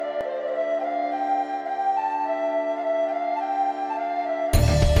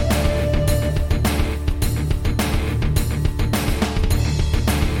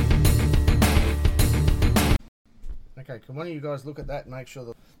Can one of you guys look at that and make sure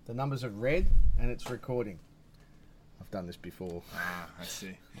that the numbers are red and it's recording? I've done this before. I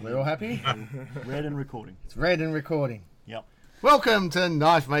see. We're all happy? Red and recording. It's red and recording. Yep. Welcome to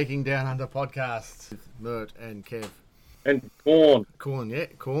Knife Making Down Under podcast with Mert and Kev. And Corn.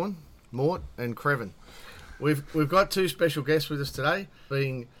 Corn, Mort and Creven. We've got two special guests with us today,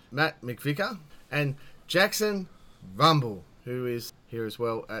 being Matt McVicker and Jackson Rumble, who is here as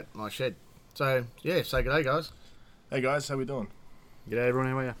well at my shed. So, yeah, say good day, guys. Hey guys, how we doing? G'day everyone,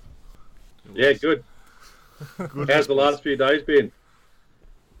 how are you? Yeah, good. How's the last few days been?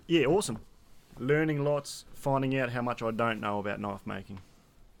 Yeah, awesome. Learning lots, finding out how much I don't know about knife making.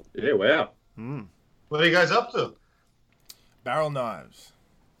 Yeah, wow. What are you guys up to? Barrel knives.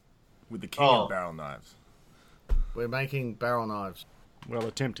 With the king of barrel knives. We're making barrel knives. Well,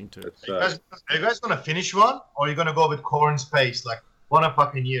 attempting to. It's, Are you guys gonna finish one, or are you gonna go with Corn's pace, like one a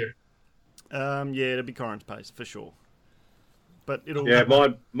fucking year? Yeah, it'll be Corin's pace, for sure. But it'll... yeah,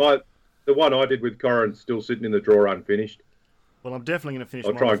 the one I did with Corin's still sitting in the drawer unfinished. Well, I'm definitely going to finish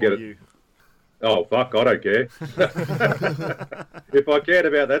I'll mine try and before get it. you. Oh, fuck, I don't care. If I cared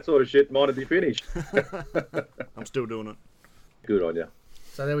about that sort of shit, mine'd be finished. I'm still doing it. Good on you.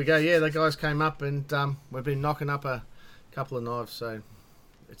 So there we go. Yeah, the guys came up and we've been knocking up a couple of knives, so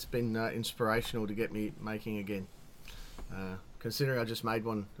it's been inspirational to get me making again. Considering I just made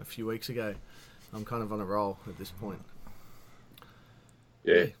one a few weeks ago, I'm kind of on a roll at this point.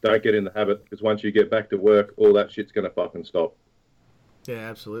 Yeah, don't get in the habit, because once you get back to work, all that shit's going to fucking stop. Yeah,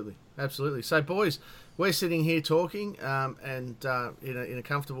 absolutely. Absolutely. So, boys, we're sitting here talking and in a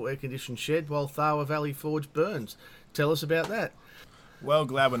comfortable air-conditioned shed while Tharwa Valley Forge burns. Tell us about that. Well,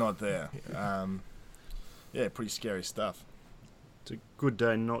 glad we're not there. Yeah, pretty scary stuff. It's a good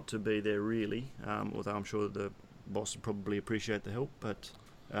day not to be there, really, although I'm sure the boss would probably appreciate the help, but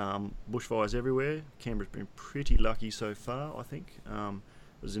bushfires everywhere. Canberra's been pretty lucky so far, I think.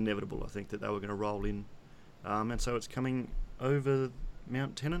 It was inevitable, I think, that they were going to roll in. And so it's coming over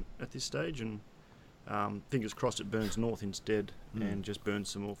Mount Tennant at this stage, and fingers crossed it burns north instead and just burns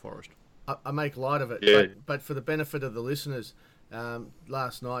some more forest. I make light of it, Yeah. but for the benefit of the listeners,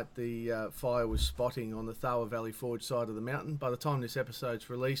 last night the fire was spotting on the Tharwa Valley Forge side of the mountain. By the time this episode's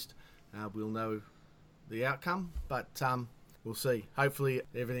released, we'll know the outcome, but we'll see. Hopefully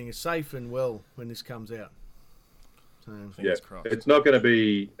everything is safe and well when this comes out. So, Yeah, Crossed. it's not going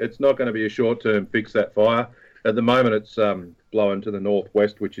to be a short-term fix, that fire. At the moment, it's blowing to the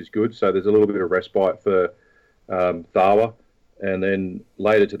northwest, which is good. So there's a little bit of respite for Tharwa, and then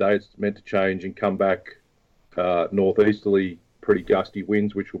later today it's meant to change and come back northeasterly, pretty gusty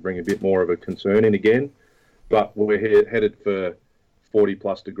winds, which will bring a bit more of a concern in again. But we're headed for 40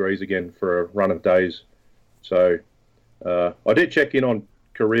 plus degrees again for a run of days. So I did check in on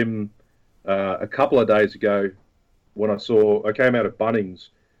Karim a couple of days ago when I came out of Bunnings.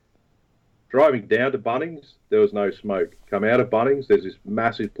 Driving down to Bunnings, there was no smoke. Come out of Bunnings, there's this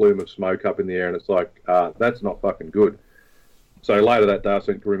massive plume of smoke up in the air, and it's like, that's not fucking good. So later that day, I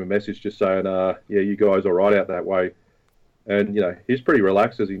sent Karim a message just saying, yeah, you guys all right out that way? And, you know, he's pretty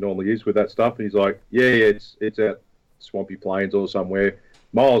relaxed as he normally is with that stuff. And he's like, yeah, it's out Swampy Plains or somewhere,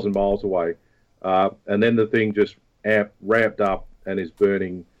 miles and miles away. And then the thing just ramped up and is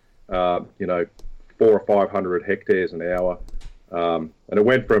burning, 400 or 500 hectares an hour. And it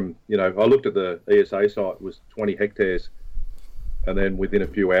went from, I looked at the ESA site, it was 20 hectares. And then within a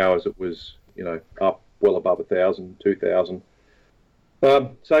few hours, it was, up well above 1,000, 2,000.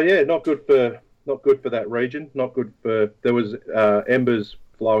 So yeah, not good for that region. Not good for, there was embers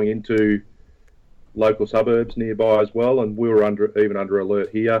flowing into local suburbs nearby as well. And we were under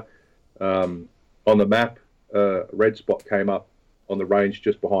alert here. On the map, a red spot came up on the range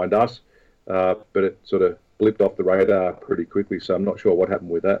just behind us. But it sort of blipped off the radar pretty quickly, so I'm not sure what happened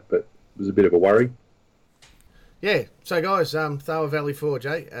with that, but it was a bit of a worry. Yeah, so guys, Tharwa Valley Forge,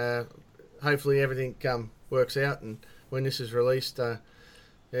 hopefully everything works out, and when this is released,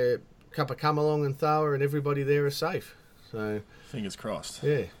 Cuppa come along and Tharwa and everybody there is safe. So Fingers crossed.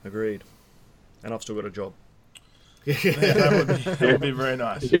 yeah, Agreed. And I've still got a job. Yeah, that would be very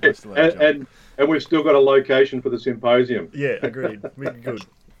nice. And we've still got a location for the symposium. Yeah, agreed. Good.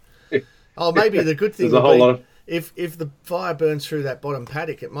 Oh, maybe the good thing There's a whole lot of... if the fire burns through that bottom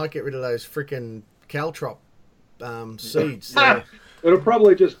paddock, it might get rid of those frickin' caltrop seeds. It'll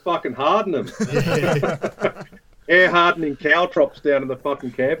probably just fucking harden them. Yeah. Air hardening caltrops down in the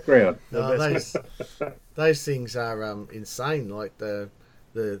fucking campground. No, those things are insane. Like the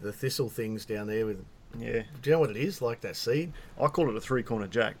thistle things down there with Yeah. Do you know what it is? Like that seed? I call it a three-corner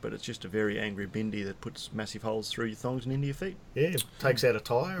jack, but it's just a very angry bindi that puts massive holes through your thongs and into your feet. Yeah, takes out a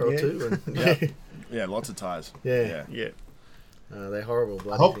tyre or Yeah. two. And, Yeah, lots of ties. Yeah. Yeah. They're horrible I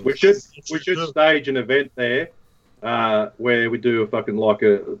bloody hope things. We should stage an event there where we do a fucking like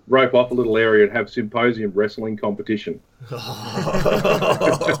a rope off a little area and have symposium wrestling competition.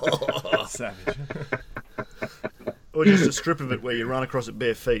 Savage. Or just a strip of it where you run across it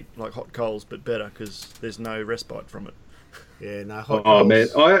bare feet, like hot coals, but better because there's no respite from it. Yeah, no, hot Oh coals.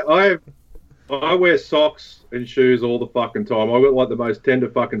 man, I wear socks and shoes all the fucking time. I've got like the most tender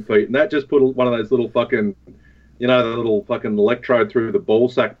fucking feet, and that just put one of those little fucking, you know, the little fucking electrode through the ball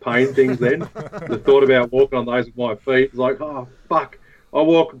sack pain things. Then the thought about walking on those with my feet is like, oh fuck. I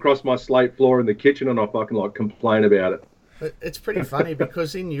walk across my slate floor in the kitchen and I fucking like complain about it. But it's pretty funny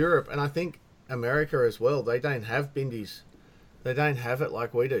because in Europe, and I think America as well, they don't have bindies. They don't have it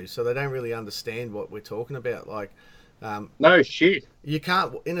like we do, so they don't really understand what we're talking about. Like, No shit. you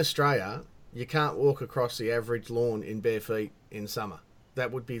can't in Australia, you can't walk across the average lawn in bare feet in summer.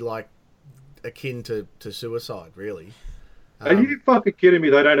 That would be like akin to suicide, really. Are you fucking kidding me?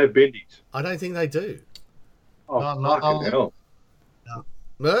 They don't have bindies. I don't think they do. Oh, No, fucking hell.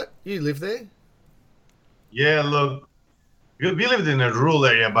 Mert, you live there? Yeah, look, we lived in a rural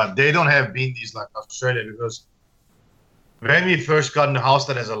area, but they don't have bindies like Australia because when we first got in the house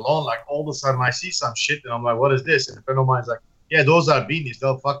that has a lawn, like all of a sudden I see some shit and I'm like, what is this? And a friend of mine's like, yeah, those are beanies.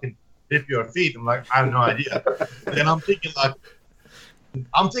 They'll fucking rip your feet. I'm like, I have no idea. Then I'm thinking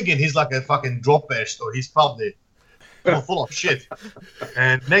he's like a fucking drop bear store. He's probably full of shit.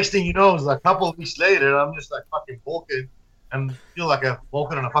 And next thing you know, it's like a couple of weeks later, I'm just like fucking walking and feel like a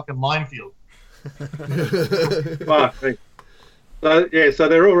walking on a fucking minefield. Fuck me. So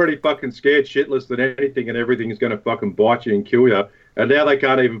they're already fucking scared shitless that anything and everything is going to fucking bite you and kill you. And now they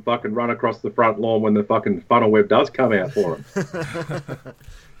can't even fucking run across the front lawn when the fucking funnel web does come out for them.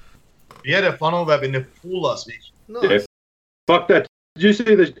 We had a funnel web in the pool last week. Nice. Yeah. Fuck that. Did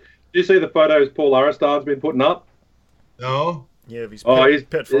you see the photos Paul Aristan's been putting up? No? Yeah, of his Oh, pet, he's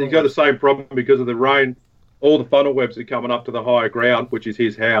pet got the same problem because of the rain. All the funnel webs are coming up to the higher ground, which is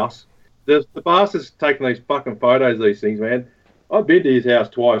his house. The bastard's taking these fucking photos of these things, man. I've been to his house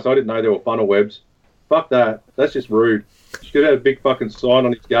twice. I didn't know there were funnel webs. Fuck that. That's just rude. You should have a big fucking sign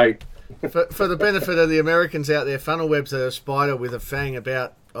on his gate. For the benefit of the Americans out there, funnel webs are a spider with a fang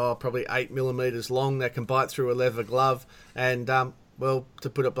about probably 8 millimeters long that can bite through a leather glove, and well, to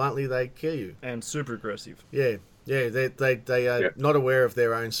put it bluntly, they kill you. and super aggressive. Yeah, they are not aware of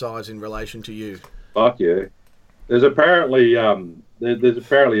their own size in relation to you. Fuck yeah. There's apparently a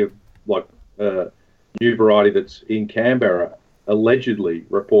new variety that's in Canberra, allegedly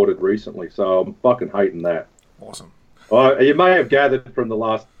reported recently. So I'm fucking hating that. Awesome. You may have gathered from the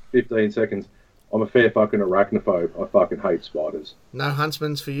last 15 seconds, I'm a fair fucking arachnophobe. I fucking hate spiders. No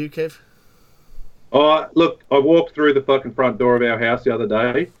huntsmans for you, Kev? Oh, look, I walked through the fucking front door of our house the other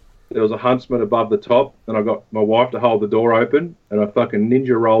day. There was a huntsman above the top, and I got my wife to hold the door open, and I fucking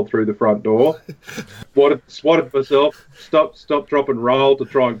ninja rolled through the front door. swatted myself, stopped, drop, and roll to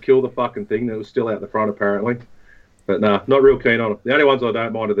try and kill the fucking thing that was still out the front, apparently. But nah, not real keen on it. The only ones I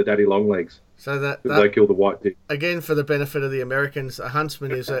don't mind are the daddy long legs. So that Because they kill the white thing. again, for the benefit of the Americans, a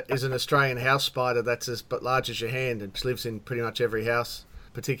huntsman is an Australian house spider that's as large as your hand and lives in pretty much every house,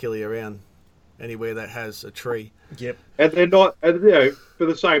 particularly around anywhere that has a tree. Yep. And they're not, and, you know, for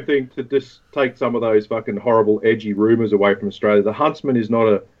the same thing, to just take some of those fucking horrible, edgy rumours away from Australia, the huntsman is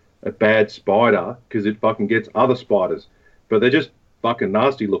not a bad spider because it fucking gets other spiders. But they're just fucking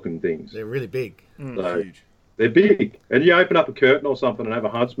nasty looking things. They're really big. So, Huge. they're big. And you open up a curtain or something and have a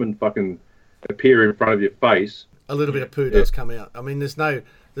huntsman fucking appear in front of your face. A little bit of poo does come out. I mean, there's no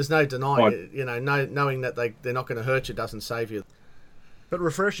denying it. You know, knowing that they're not going to hurt you doesn't save you. But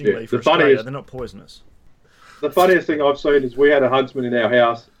refreshingly Yeah, for the funny Australia, is- they're not poisonous. The funniest thing I've seen is we had a huntsman in our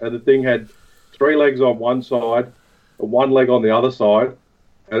house, and the thing had 3 legs on one side, and 1 leg on the other side,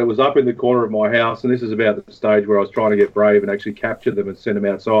 and it was up in the corner of my house. And this is about the stage where I was trying to get brave and actually capture them and send them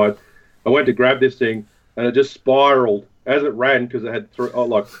outside. I went to grab this thing, and it just spiraled as it ran because it had an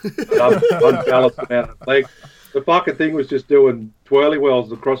unbalanced amount of legs. The fucking thing was just doing twirly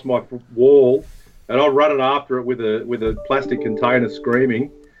whirls across my wall, and I'm running after it with a plastic container, screaming,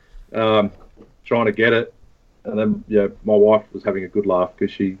 trying to get it. And then, yeah, my wife was having a good laugh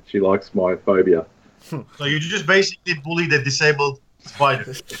because she likes my phobia. So you just basically bully the disabled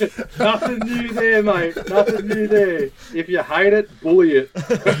spider. Nothing new there, mate. Nothing new there. If you hate it, bully it.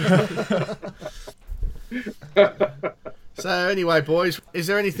 So anyway, boys, is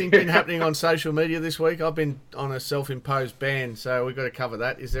there anything been happening on social media this week? I've been on a self-imposed ban, so we've got to cover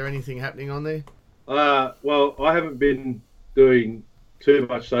that. Is there anything happening on there? Well, I haven't been doing too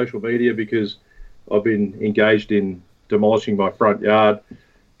much social media because I've been engaged in demolishing my front yard,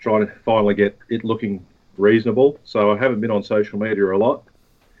 trying to finally get it looking reasonable. So I haven't been on social media a lot.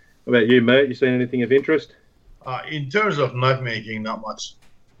 How about you, mate? You seen anything of interest? In terms of nut making, not much.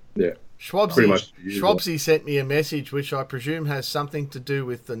 Yeah. Pretty much the usual. Schwabsy sent me a message which I presume has something to do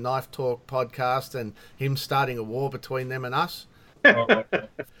with the Knife Talk podcast and him starting a war between them and us.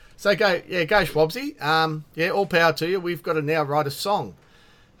 So go Schwabsy. All power to you. We've got to now write a song.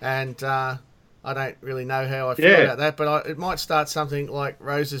 And I don't really know how I feel about that, but it might start something like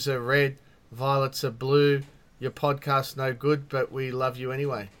Roses are red, violets are blue, your podcast's no good, but we love you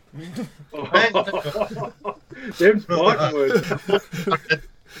anyway. Them's fighting words.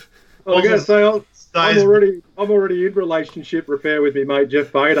 I was going to say, I'm already in relationship repair with me mate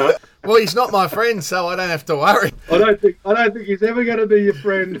Jeff Bader. Well, he's not my friend, so I don't have to worry. I don't think he's ever going to be your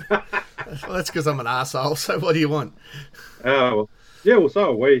friend. Well, that's because I'm an arsehole, so what do you want? Oh, yeah, well,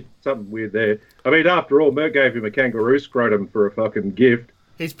 so are we. Something weird there. I mean, after all, Mert gave him a kangaroo scrotum for a fucking gift.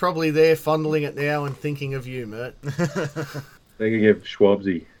 He's probably there fondling it now and thinking of you, Mert. Thinking of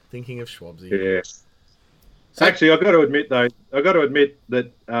Schwabsy. Yeah. So, actually, I've got to admit that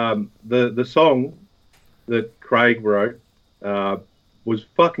the song that Craig wrote was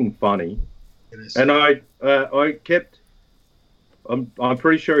fucking funny, and I kept. I'm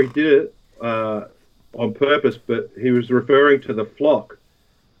pretty sure he did it on purpose, but he was referring to the flock,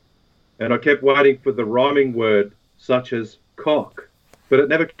 and I kept waiting for the rhyming word such as cock, but it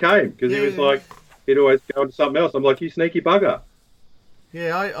never came because he was like he'd always go into something else. I'm like, you sneaky bugger.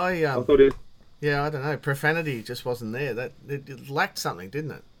 Yeah, I thought it. Yeah, I don't know. Profanity just wasn't there. That it lacked something,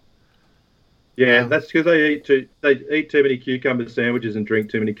 didn't it? Yeah, that's because they eat too many cucumber sandwiches and drink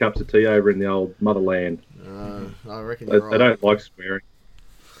too many cups of tea over in the old motherland. I reckon you're right. They don't like swearing.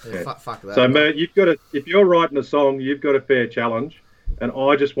 Yeah. Fuck that. So, Mert, if you're writing a song, you've got a fair challenge, and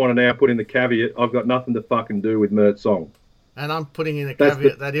I just want to now put in the caveat: I've got nothing to fucking do with Mert's song. And I'm putting in a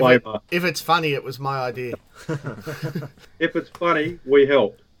caveat that if it's funny, it was my idea. If it's funny, we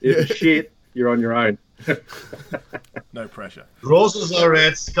helped. If it's shit, you're on your own. No pressure. Roses are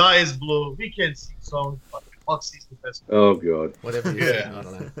red, sky is blue. We can sing songs, but Foxy's the best. Oh God. Whatever you say, I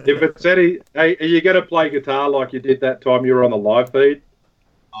don't know. If it's any, hey, are you going to play guitar like you did that time you were on the live feed?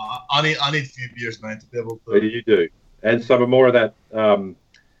 I need a few beers, man, to be able to. You do, and some more of that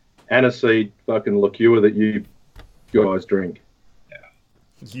aniseed fucking liqueur that you guys drink.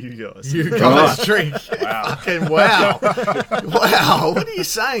 You guys drink. Wow. Fucking wow. Wow. What are you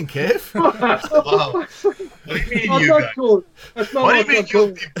saying, Kev? Wow. What do you mean, you guys? That's not What like do you mean, I'm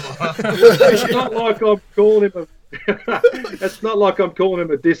calling. you people? It's not like I'm calling him a. It's not like I'm calling him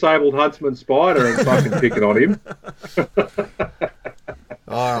a disabled huntsman spider and fucking picking on him.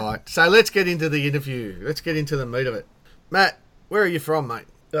 All right. So let's get into the interview. Let's get into the meat of it. Matt, where are you from, mate?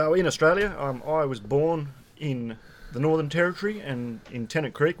 In Australia. I was born in the Northern Territory and in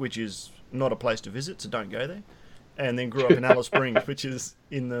Tennant Creek, which is not a place to visit, so don't go there. And then grew up in Alice Springs, which is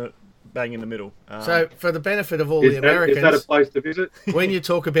bang in the middle. So for the benefit of all the Americans, is that a place to visit? When you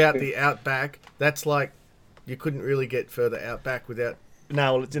talk about the outback, that's like you couldn't really get further outback without.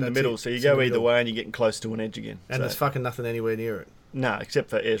 No, well, it's in the middle, so you go either way and you're getting close to an edge again. And there's fucking nothing anywhere near it. No, except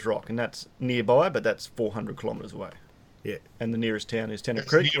for Ayers Rock, and that's nearby, but that's 400 kilometres away. Yeah. And the nearest town is Tennant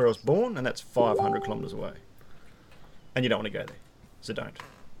Creek, where I was born, and that's 500 kilometres away. And you don't want to go there, so don't.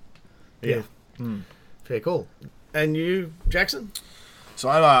 Yeah. Fair call. And you, Jackson? So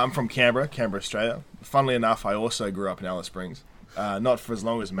I'm from Canberra, Australia. Funnily enough, I also grew up in Alice Springs. Not for as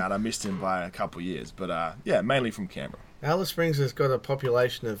long as Matt. I missed him by a couple of years, but mainly from Canberra. Alice Springs has got a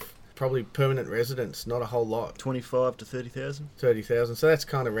population of probably permanent residents, not a whole lot. 25 to 30,000. 30,000. So that's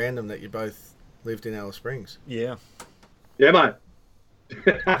kind of random that you both lived in Alice Springs. Yeah. Yeah, mate.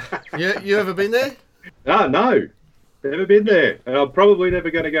 You ever been there? No. Never been there. And I'm probably never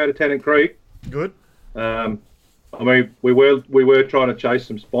going to go to Tennant Creek. Good. I mean, we were trying to chase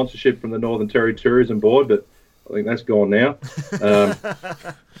some sponsorship from the Northern Territory Tourism Board, but I think that's gone now.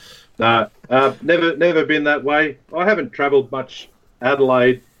 Never been that way. I haven't travelled much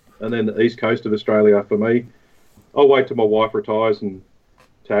Adelaide and then the east coast of Australia for me. I'll wait till my wife retires and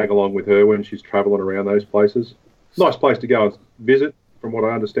tag along with her when she's travelling around those places. Nice place to go and visit, from what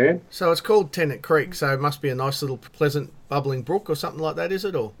I understand. So it's called Tennant Creek, so it must be a nice little pleasant bubbling brook or something like that, is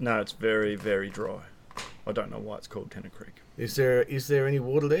it? Or no, it's very, very dry. I don't know why it's called Tennant Creek. Is there any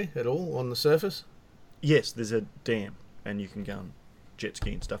water there at all on the surface? Yes, there's a dam, and you can go and jet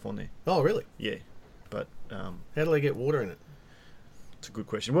ski and stuff on there. Oh, really? Yeah, but how do they get water in it? It's a good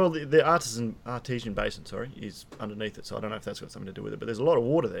question. Well, the artesian basin, is underneath it, so I don't know if that's got something to do with it. But there's a lot of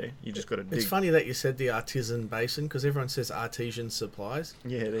water there. You just got to dig. It's funny that you said the artisan basin because everyone says artesian supplies.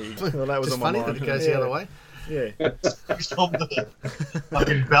 Yeah, there you go. Well, that was Just on my funny mind. that it goes the other way. Yeah. From the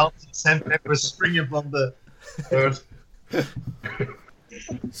fucking belt, sandpaper springing from the earth.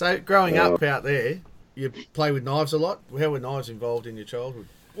 So, growing up out there, you play with knives a lot. How were knives involved in your childhood?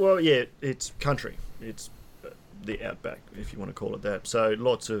 Well, yeah, it's country. It's the outback, if you want to call it that. So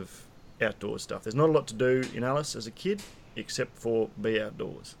lots of outdoor stuff. There's not a lot to do in Alice as a kid, except for be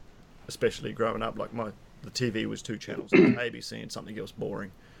outdoors. Especially growing up, like the TV was 2 channels, ABC and something else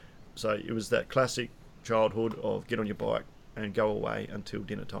boring. So it was that classic childhood of get on your bike and go away until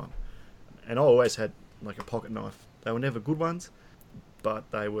dinner time. And I always had like a pocket knife. They were never good ones, but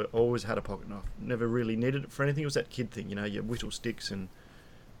they were always had a pocket knife. Never really needed it for anything. It was that kid thing, you whittle sticks and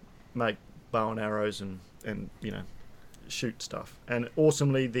make bow and arrows and shoot stuff. And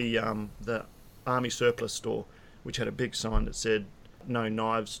awesomely, the Army Surplus store, which had a big sign that said no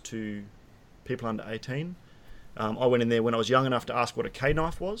knives to people under 18. I went in there when I was young enough to ask what a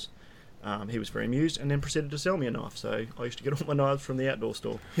K-knife was. He was very amused and then proceeded to sell me a knife. So I used to get all my knives from the outdoor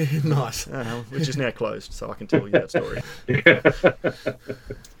store. Nice. Which is now closed, so I can tell you that story.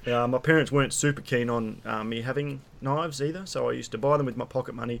 My parents weren't super keen on me having knives either, so I used to buy them with my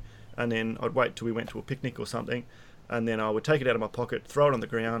pocket money, and then I'd wait till we went to a picnic or something, and then I would take it out of my pocket, throw it on the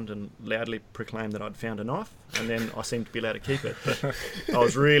ground, and loudly proclaim that I'd found a knife, and then I seemed to be allowed to keep it. But I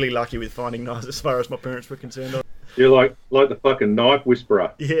was really lucky with finding knives as far as my parents were concerned. You're like the fucking knife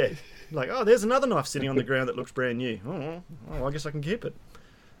whisperer. Yeah, like, oh, there's another knife sitting on the ground that looks brand new. Oh, I guess I can keep it.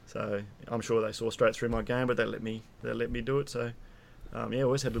 So I'm sure they saw straight through my game, but they let me do it. So I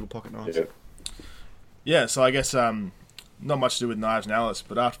always had little pocket knives. Yeah, so I guess not much to do with knives and Alice,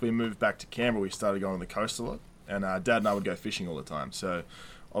 but after we moved back to Canberra, we started going to the coast a lot, and Dad and I would go fishing all the time. So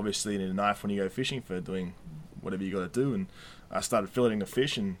obviously you need a knife when you go fishing for doing whatever you got to do, and I started filleting the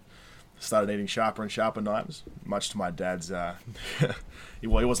fish and started needing sharper and sharper knives, much to my dad's he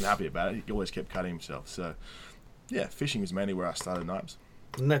wasn't happy about it. He always kept cutting himself. So yeah, fishing is mainly where I started knives.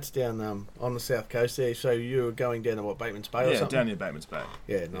 And that's down on the south coast there. So you were going down to Bateman's Bay or something? Yeah, down near Bateman's Bay.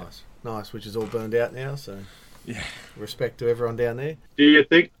 Yeah, nice, which is all burned out now. So yeah, respect to everyone down there. Do you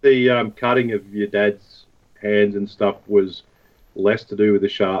think the cutting of your dad's hands and stuff was less to do with the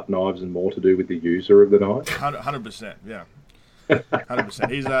sharp knives and more to do with the user of the knife? 100%, yeah.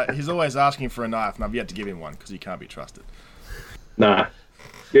 100%. He's always asking for a knife, and I've yet to give him one because he can't be trusted. Nah.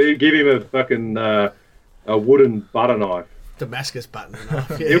 Give him a fucking a wooden butter knife. Damascus button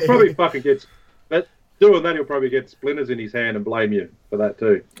knife. Yeah. He'll probably fucking get... Doing that, he'll probably get splinters in his hand and blame you for that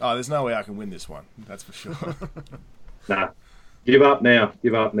too. Oh, there's no way I can win this one. That's for sure. Nah. Give up now.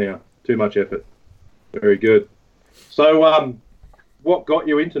 Too much effort. Very good. So, what got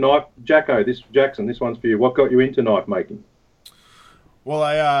you into knife... Jackson, this one's for you. What got you into knife making? Well,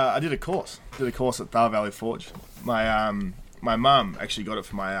 I did a course. Did a course at Thar Valley Forge. My mum actually got it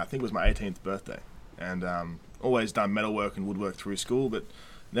for I think it was my 18th birthday, and always done metalwork and woodwork through school, but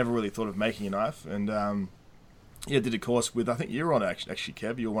never really thought of making a knife. And did a course with, I think you were on it actually,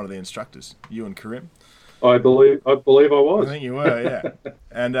 Kev. You were one of the instructors. You and Karim. I believe I was. I think you were, yeah.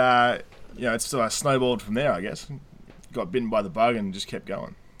 And it's sort of snowballed from there, I guess. Got bitten by the bug and just kept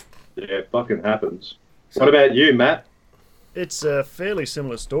going. Yeah, it fucking happens. What about you, Matt? It's a fairly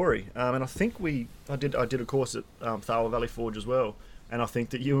similar story, and I think I did a course at Thar Valley Forge as well, and I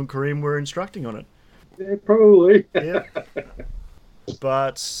think that you and Kareem were instructing on it. Yeah, probably. Yeah.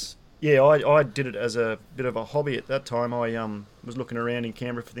 But yeah, I did it as a bit of a hobby at that time. I was looking around in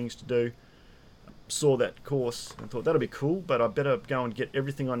Canberra for things to do, saw that course and thought that'll be cool, but I better go and get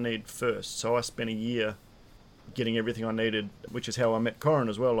everything I need first. So I spent a year getting everything I needed, which is how I met Corin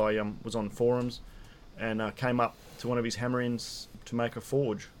as well. I was on forums and came up to one of his hammer-ins to make a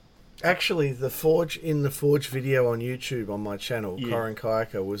forge. Actually, the forge video on YouTube on my channel, Corin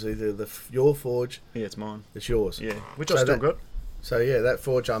Kayaka, was either your forge. Yeah, it's mine. It's yours. Yeah, which I still got. So yeah, that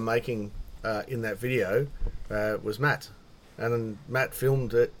forge I'm making in that video was Matt, and then Matt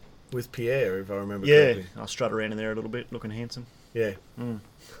filmed it with Pierre, if I remember correctly. Yeah, I strut around in there a little bit, looking handsome. Yeah.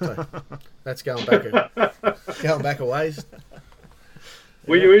 So, that's going back a ways.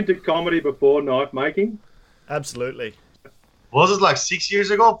 Were you into comedy before knife making? Absolutely. Was it like 6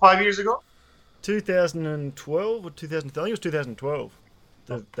 years ago, 5 years ago? 2012 or 2013? I think it was 2012.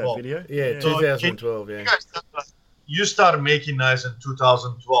 That video. Yeah, So 2012. Yeah. You started making knives in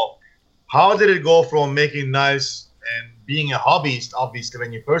 2012. How did it go from making knives and being a hobbyist, obviously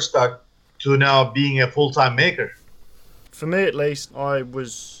when you first start, to now being a full-time maker? For me, at least, like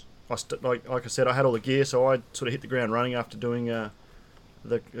I said, I had all the gear, so I sort of hit the ground running after doing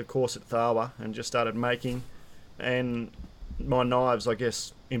the course at Tharwa and just started making, and my knives, I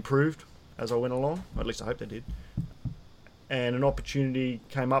guess, improved as I went along. At least I hope they did. And an opportunity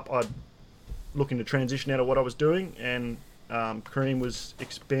came up. I'd looking to transition out of what I was doing, and Kareem was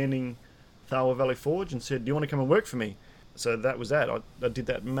expanding Tharwa Valley Forge and said, "Do you want to come and work for me?" So that was that. I did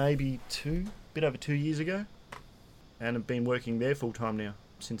that maybe bit over 2 years ago, and have been working there full time now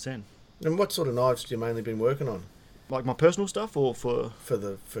since then. And what sort of knives have you mainly been working on? Like my personal stuff, or for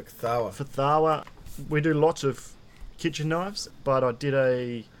Tharwa? For Tharwa, we do lots of kitchen knives, but I did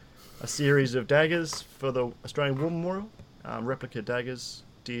a series of daggers for the Australian War Memorial, replica daggers.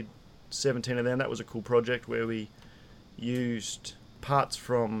 Did 17 of them. That was a cool project where we used parts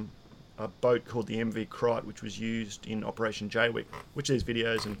from a boat called the MV Crite, which was used in Operation Jaywick, which there's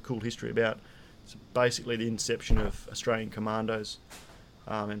videos and cool history about. It's basically the inception of Australian commandos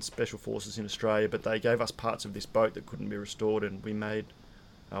and special forces in Australia, but they gave us parts of this boat that couldn't be restored, and we made,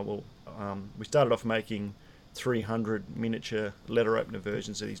 we started off making 300 miniature letter opener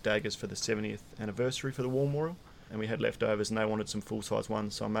versions of these daggers for the 70th anniversary for the War Memorial, and we had leftovers and they wanted some full-size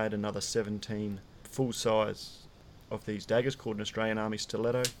ones, so I made another 17 full-size of these daggers called an Australian Army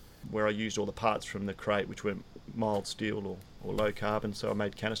Stiletto, where I used all the parts from the crate, which were mild steel or low carbon, so I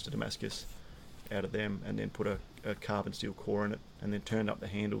made canister Damascus out of them and then put a carbon steel core in it, and then turned up the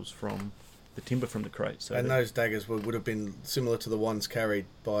handles from the timber from the crate. So and those daggers would have been similar to the ones carried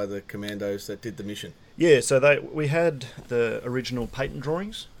by the commandos that did the mission? Yeah, so we had the original patent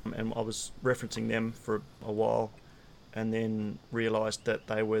drawings, and I was referencing them for a while, and then realised that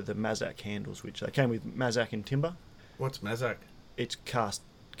they were the Mazak handles, which they came with Mazak and timber. What's Mazak? It's cast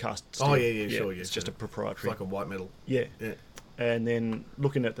steel. Oh, yeah, sure. It's just a proprietary. It's like a white metal. Yeah. Yeah. And then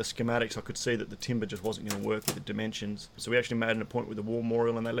looking at the schematics, I could see that the timber just wasn't going to work with the dimensions. So we actually made an appointment with the War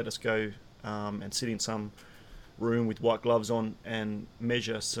Memorial, and they let us go and sit in some room with white gloves on and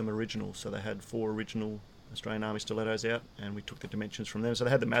measure some originals. So they had 4 original Australian Army stilettos out, and we took the dimensions from them. So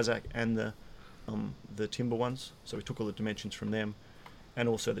they had the Mazak and the timber ones. So we took all the dimensions from them, and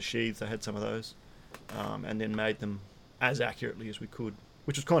also the sheaths. They had some of those, and then made them as accurately as we could,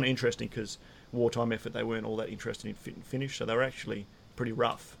 which was kind of interesting because wartime effort, they weren't all that interested in fit and finish, so they were actually pretty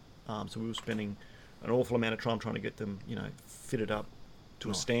rough. So we were spending an awful amount of time trying to get them, fitted up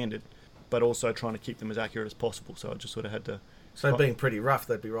to a standard, but also trying to keep them as accurate as possible. So I just sort of had to. So being pretty rough,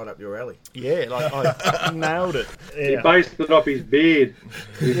 they'd be right up your alley. Yeah, like I nailed it. Yeah. He based it off his beard.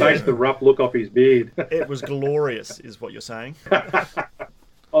 He based the rough look off his beard. It was glorious, is what you're saying. I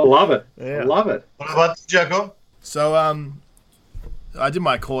love it. Yeah. I love it. What about Jacko? So I did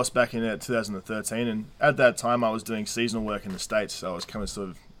my course back in 2013, and at that time I was doing seasonal work in the States, so I was coming sort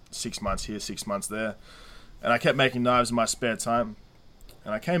of 6 months here, 6 months there, and I kept making knives in my spare time.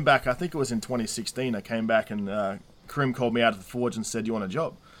 And I came back, I think it was in 2016, I came back and Kareem called me out of the forge and said, "You want a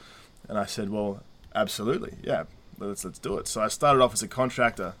job?" And I said, "Well, absolutely, yeah, let's do it." So I started off as a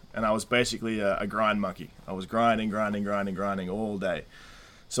contractor, and I was basically a grind monkey. I was grinding all day.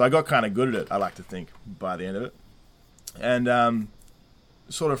 So I got kind of good at it, I like to think, by the end of it. And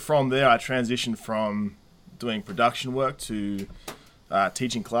sort of from there, I transitioned from doing production work to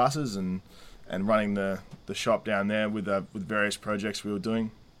teaching classes and running the shop down there with various projects we were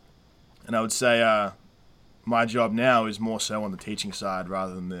doing. And I would say my job now is more so on the teaching side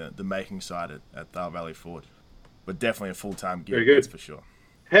rather than the making side at Tharwa Valley Forge. But definitely a full-time gig, Very good. that's for sure.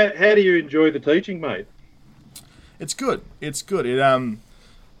 How do you enjoy the teaching, mate? It's good.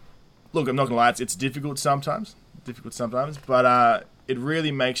 Look, I'm not gonna lie, it's difficult sometimes, but it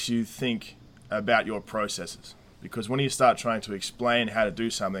really makes you think about your processes, because when you start trying to explain how to do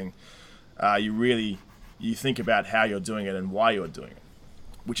something, you think about how you're doing it and why you're doing it,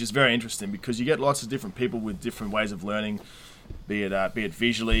 which is very interesting because you get lots of different people with different ways of learning, be it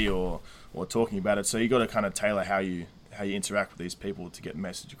visually or talking about it. So you got to kind of tailor how you interact with these people to get the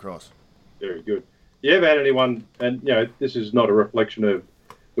message across. Very good. You ever had anyone, and this is not a reflection of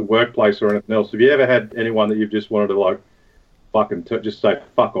the workplace or anything else, have you ever had anyone that you've just wanted to just say,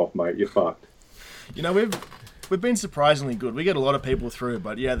 "Fuck off, mate, you're fucked"? We've been surprisingly good. We get a lot of people through,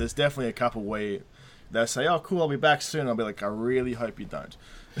 but yeah, there's definitely a couple where they'll say, "Oh, cool, I'll be back soon." I'll be like, "I really hope you don't."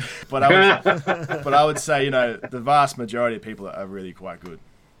 But I would say, the vast majority of people are really quite good.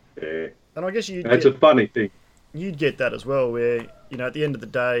 Yeah. And I guess It's a funny thing. You'd get that as well, where, at the end of the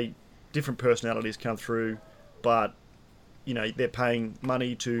day, different personalities come through, but they're paying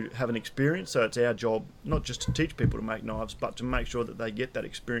money to have an experience, so it's our job not just to teach people to make knives, but to make sure that they get that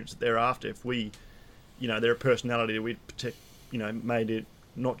experience that they're after. If we, they're a personality that we made it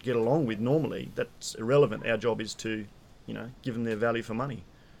not get along with normally, that's irrelevant. Our job is to, give them their value for money.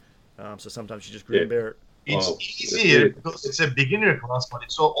 So sometimes you just grin and bear it. It's Oh, easier because it's a beginner class, but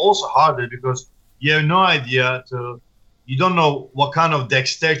it's also harder because you have no idea you don't know what kind of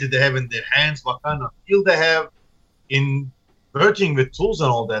dexterity they have in their hands, what kind of skill they have in working with tools and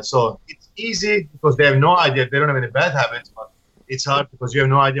all that. So it's easy because they have no idea. They don't have any bad habits, but it's hard because you have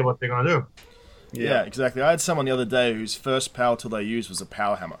no idea what they're going to do. Yeah, exactly. I had someone the other day whose first power tool they used was a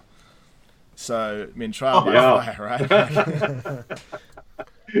power hammer. So, I mean, trial by fire,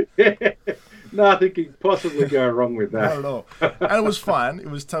 right? Nothing can possibly go wrong with Not that. at all. And it was fine. It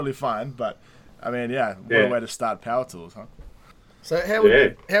was totally fine. But, I mean, what a way to start power tools, huh? So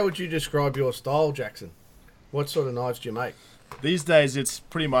how would you describe your style, Jackson? What sort of knives do you make? These days, it's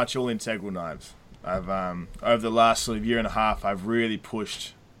pretty much all integral knives. I've over the last sort of year and a half, I've really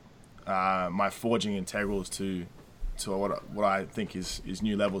pushed my forging integrals to what I think is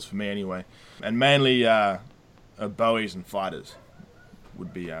new levels for me anyway, and mainly Bowies and fighters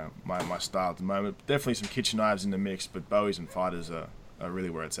would be my style at the moment. Definitely some kitchen knives in the mix, but Bowies and fighters are really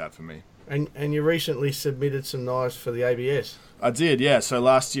where it's at for me. And you recently submitted some knives for the ABS. I did, yeah. So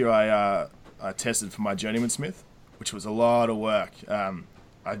last year I tested for my Journeyman Smith, which was a lot of work.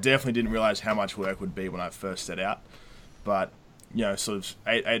 I definitely didn't realize how much work would be when I first set out, but sort of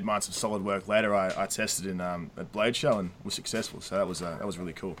eight months of solid work later, I tested in at Blade Show and was successful. So that was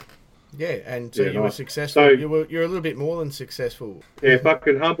really cool. Yeah, and so Yeah, you were nice. successful. So- You're a little bit more than successful. Yeah,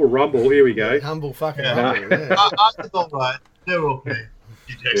 fucking humble rumble. Here we go. Humble fucking Yeah. humble. Yeah. I did all right. They were okay.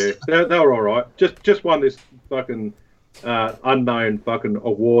 Yeah, they were all right. Just won this fucking unknown fucking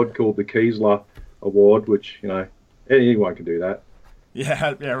award called the Kiesler Award, which anyone can do that.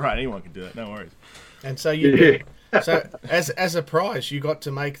 Yeah, right. Anyone can do it. No worries. And so so as a prize, you got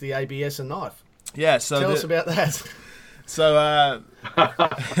to make the ABS a knife. Yeah. So Tell us about that. So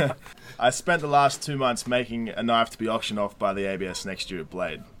I spent the last 2 months making a knife to be auctioned off by the ABS next year at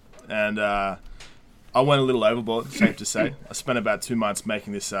Blade, and I went a little overboard, safe to say. I spent about 2 months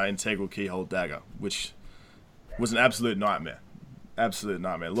making this integral keyhole dagger, which was an absolute nightmare. Absolute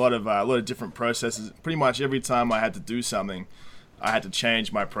nightmare. A lot of different processes. Pretty much every time I had to do something, I had to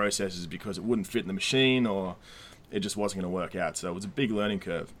change my processes because it wouldn't fit in the machine or it just wasn't going to work out. So it was a big learning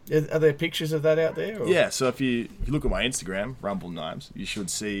curve. Are there pictures of that out there? Or? Yeah, so if you look at my Instagram, Rumble Knives, you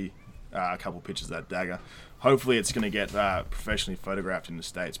should see a couple pictures of that dagger. Hopefully it's going to get professionally photographed in the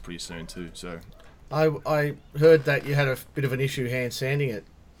States pretty soon too. So I heard that you had a bit of an issue hand sanding it.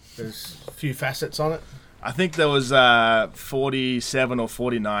 There's a few facets on it. I think there was 47 or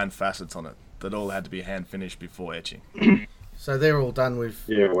 49 facets on it that all had to be hand finished before etching. So they're all done with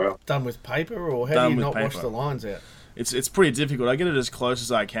paper, or how do you not wash the lines out? It's pretty difficult. I get it as close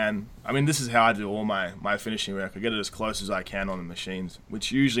as I can. I mean, this is how I do all my finishing work. I get it as close as I can on the machines,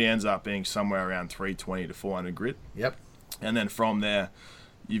 which usually ends up being somewhere around 320 to 400 grit. Yep. And then from there,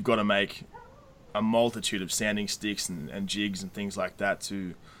 you've got to make a multitude of sanding sticks and jigs and things like that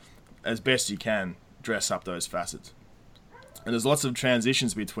to, as best you can, dress up those facets. And there's lots of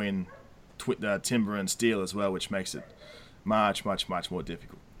transitions between timber and steel as well, which makes it much, much, much more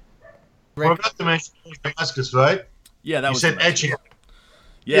difficult. Forgot to mention Damascus, right? Yeah, that You was said Damascus. etching.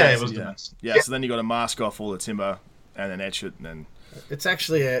 Yeah, it was Damascus. Yeah, so then you got to mask off all the timber and then etch it, and then It's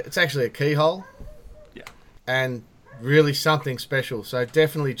actually a keyhole. Yeah. And really something special. So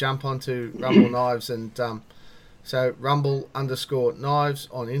definitely jump onto Rumble Knives and so Rumble_knives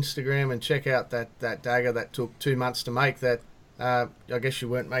on Instagram and check out that dagger that took 2 months to make. That I guess you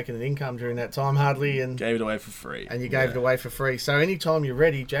weren't making an income during that time hardly, and gave it away for free. you gave it away for free. So anytime you're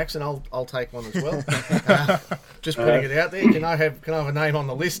ready, Jackson, I'll take one as well. Just putting it out there. Can I have a name on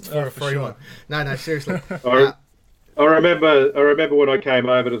the list for a free one? No, seriously. I remember when I came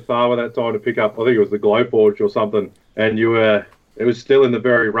over to Tharwa that time to pick up, I think it was the Glowforge or something, and it was still in the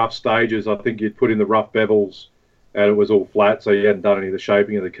very rough stages. I think you'd put in the rough bevels and it was all flat, so you hadn't done any of the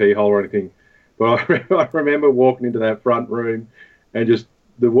shaping of the keyhole or anything. But I remember walking into that front room and just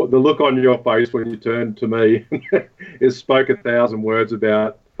the look on your face when you turned to me, it spoke 1,000 words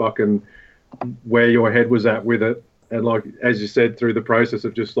about fucking where your head was at with it. And like, as you said, through the process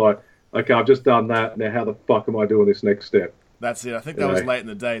of just like, okay, I've just done that. Now, how the fuck am I doing this next step? That's it. I think that was late in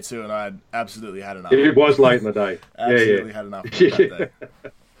the day too, and I had absolutely had enough. It was late in the day. Absolutely had enough of that day.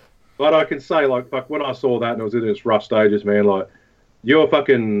 But I can say, like, fuck, when I saw that and it was in its rough stages, man, like, your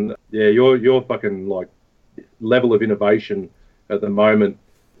fucking like level of innovation at the moment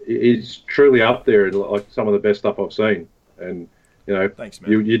is truly up there in like some of the best stuff I've seen. And thanks,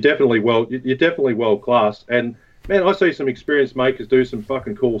 man. You're definitely world class. And man, I see some experienced makers do some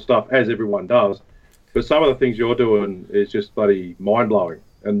fucking cool stuff, as everyone does. But some of the things you're doing is just bloody mind blowing,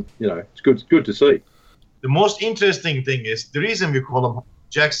 and it's good to see. The most interesting thing is the reason we call him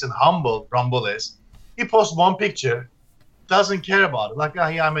Jackson Rumble is He posts one picture, doesn't care about it. Like, oh,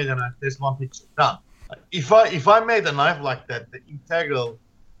 yeah, I made a knife. There's one picture. Done. If I made a knife like that, the integral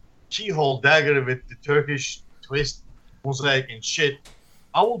keyhole dagger with the Turkish twist, mosaic and shit,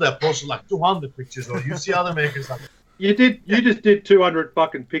 I would have posted like 200 pictures. Or you see other makers like, You just did 200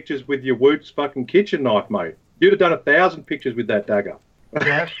 fucking pictures with your Woots fucking kitchen knife, mate. You'd have done 1,000 pictures with that dagger.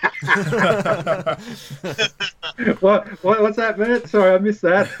 okay. What's that, Matt? Sorry, I missed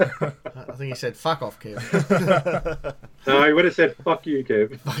that. I think he said, fuck off, Kev. No, he would have said, fuck you,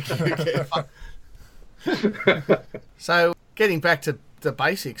 Kev. Fuck you, Kev. So, getting back to the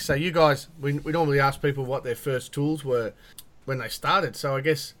basics. So, you guys, we normally ask people what their first tools were when they started. So, I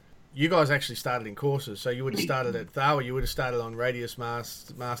guess you guys actually started in courses. So, you would have started at Thawa. You would have started on Radius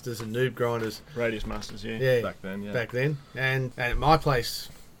Masters and Noob Grinders. Radius Masters, yeah. Yeah. Back then, yeah. Back then. And at my place,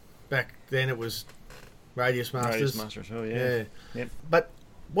 back then it was Radius Masters. Radius Masters, oh yeah. Yeah. Yep. But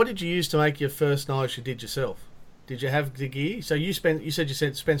what did you use to make your first knives you did yourself? Did you have the gear? So you said you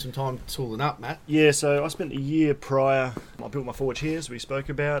spent some time tooling up, Matt. Yeah, so I spent a year prior. I built my forge here, as we spoke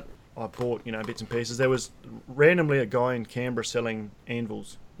about. I bought, bits and pieces. There was randomly a guy in Canberra selling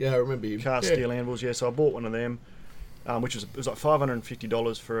anvils, Yeah, I remember you. cast Yeah. steel anvils. Yeah, so I bought one of them, which was like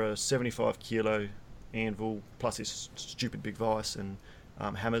 $550 for a 75 kilo anvil plus this stupid big vise and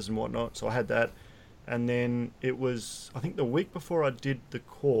hammers and whatnot. So I had that, and then it was, I think, the week before I did the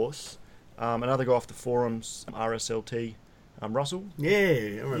course. Another guy off the forums, RSLT, Russell. Yeah,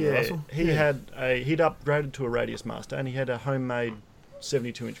 I remember Russell. He'd upgraded to a Radius Master, and he had a homemade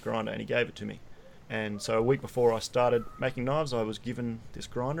 72-inch grinder, and he gave it to me. And so a week before I started making knives, I was given this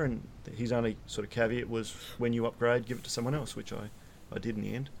grinder, and his only sort of caveat was, when you upgrade, give it to someone else, which I did in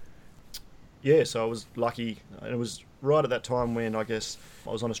the end. Yeah, so I was lucky, and it was right at that time when I guess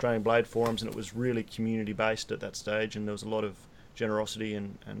I was on Australian Blade forums, and it was really community-based at that stage, and there was a lot of generosity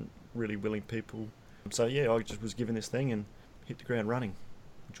and really willing people. So yeah, I just was given this thing and hit the ground running,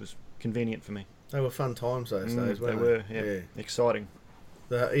 which was convenient for me. They were fun times those days, They weren't were, yeah. Exciting.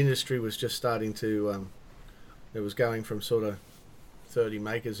 The industry was just starting to, it was going from sort of 30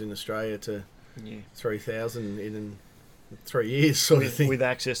 makers in Australia to 3,000 in 3 years sort of thing. With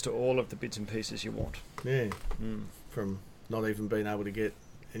access to all of the bits and pieces you want. Yeah, from not even being able to get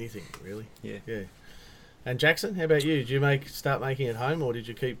anything, really. Yeah. Yeah. And Jackson, how about you? Did you start making at home, or did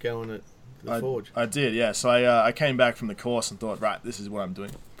you keep going at the forge? I did, yeah. So I came back from the course and thought, right, this is what I'm doing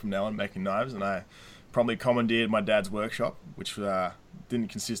from now on, making knives. And I probably commandeered my dad's workshop, which didn't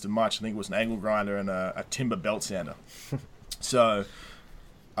consist of much. I think it was an angle grinder and a timber belt sander. So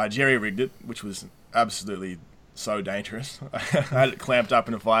I jerry-rigged it, which was absolutely so dangerous. I had it clamped up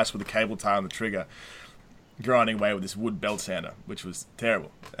in a vise with a cable tie on the trigger, grinding away with this wood belt sander, which was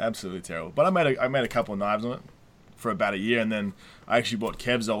terrible, absolutely terrible. But I made a couple of knives on it for about a year, and then I actually bought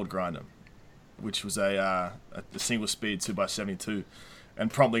Kev's old grinder, which was a single speed 2x72, and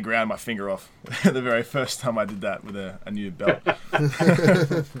promptly ground my finger off the very first time I did that with a new belt.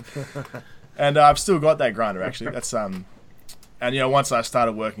 And I've still got that grinder actually. That's and once I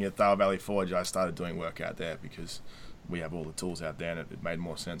started working at Thawa Valley Forge, I started doing work out there because we have all the tools out there, and it made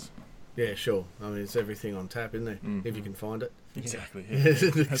more sense. Yeah, sure. I mean, it's everything on tap, isn't there? Mm-hmm. If you can find it. Exactly. Yeah. Yeah.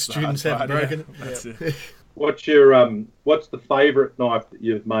 The That's the students hard haven't part, broken yeah. it. That's Yeah. it. What's the favourite knife that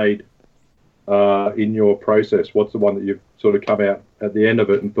you've made in your process? What's the one that you've sort of come out at the end of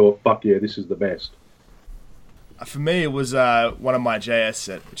it and thought, fuck yeah, this is the best? For me, it was one of my JS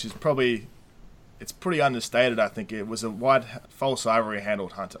set, which is probably, it's pretty understated, I think. It was a wide false ivory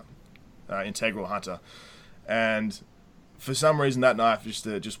handled Hunter, integral Hunter. And for some reason, that knife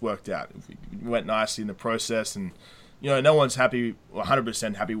just worked out. It went nicely in the process, and no one's happy,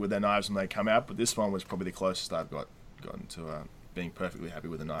 100% happy with their knives when they come out, but this one was probably the closest I've gotten to being perfectly happy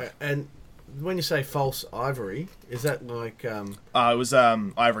with a knife. And when you say false ivory, is that like... It was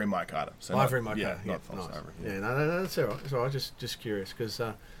ivory micarta. So ivory not, micarta, yeah, yeah, not false nice. ivory. Yeah, no, that's all right. It's all right. Just curious, because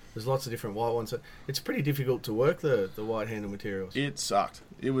there's lots of different white ones. It's pretty difficult to work the white handle materials. It sucked.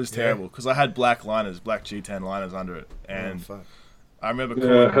 It was terrible because I had black G10 liners under it, and fuck. I remember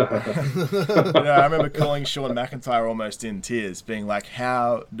calling Sean McIntyre almost in tears, being like,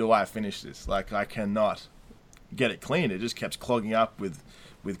 "How do I finish this? Like, I cannot get it clean. It just kept clogging up with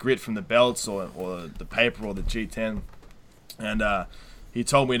grit from the belts or the paper or the G10." And he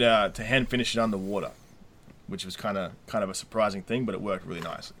told me to hand finish it underwater, which was kind of a surprising thing, but it worked really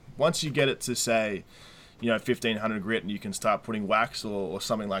nicely. Once you get it to say, 1500 grit, and you can start putting wax or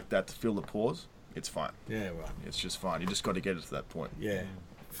something like that to fill the pores, it's fine. Yeah, right. It's just fine. You just got to get it to that point. Yeah.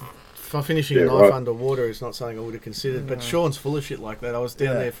 For finishing a knife underwater is not something I would have considered, but Sean's full of shit like that. I was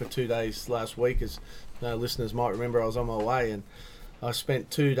down there for 2 days last week, as listeners might remember. I was on my way, and I spent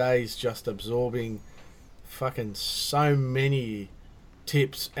 2 days just absorbing fucking so many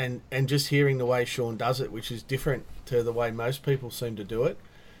tips, and just hearing the way Sean does it, which is different to the way most people seem to do it.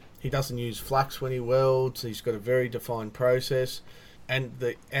 He doesn't use flux when he welds. He's got a very defined process, and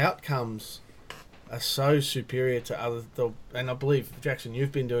the outcomes are so superior to and I believe, Jackson,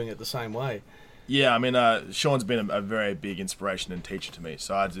 you've been doing it the same way. Yeah, I mean, Sean's been a very big inspiration and teacher to me,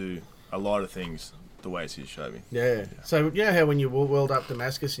 so I do a lot of things the ways he's showed me. Yeah. So you know how when you weld up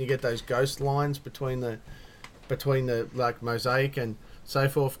Damascus and you get those ghost lines between the like mosaic and so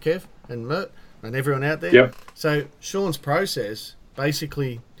forth, Kev and Mert and everyone out there. Yep. So Sean's process,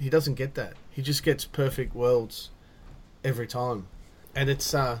 basically, he doesn't get that. He just gets perfect welds every time, and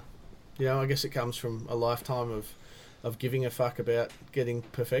it's you know, I guess it comes from a lifetime of giving a fuck about getting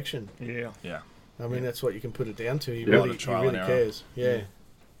perfection. Yeah. Yeah. I mean, that's what you can put it down to. He Yeah. really cares. Yeah.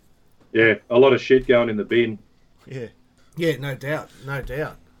 Yeah, a lot of shit going in the bin. Yeah. Yeah, no doubt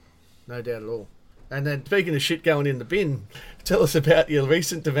at all. And then, speaking of shit going in the bin, tell us about your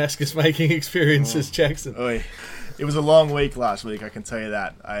recent Damascus making experiences, Jackson. Oy. It was a long week last week, I can tell you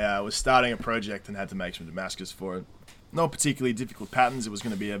that. I was starting a project and had to make some Damascus for it. Not particularly difficult patterns. It was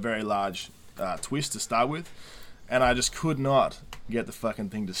going to be a very large twist to start with, and I just could not get the fucking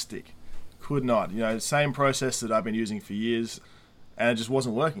thing to stick. Could not. You know, same process that I've been using for years, and it just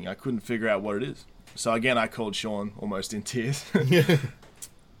wasn't working. I couldn't figure out what it is. So again, I called Sean almost in tears.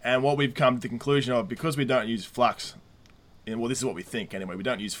 And what we've come to the conclusion of, because we don't use flux, well, this is what we think anyway. We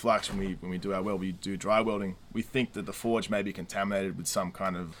don't use flux when we do our weld. We do dry welding. We think that the forge may be contaminated with some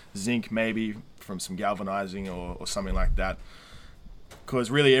kind of zinc, maybe from some galvanizing or something like that.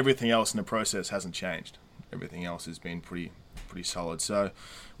 Because really everything else in the process hasn't changed. Everything else has been pretty solid. So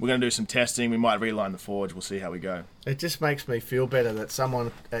we're going to do some testing. We might reline the forge. We'll see how we go. It just makes me feel better that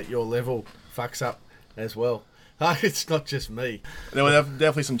someone at your level fucks up as well. It's not just me. There were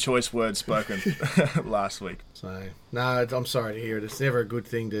definitely some choice words spoken last week. So, no, I'm sorry to hear it. It's never a good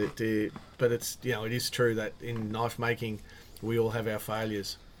thing to but it's, you know, it is true that in knife making, we all have our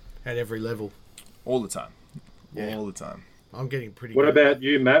failures at every level. All the time. Yeah. All the time. I'm getting pretty What good. about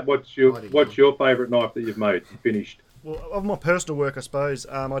you, Matt? What's your favourite knife that you've made and finished? Well, of my personal work, I suppose,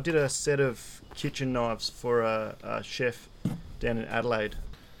 I did a set of kitchen knives for a chef down in Adelaide,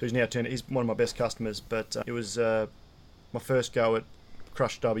 who's now he's one of my best customers, but it was my first go at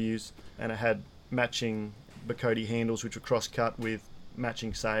crushed W's, and it had matching Bacote handles, which were cross-cut with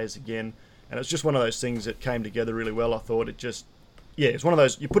matching sayers again, and it's just one of those things that came together really well. I thought it's one of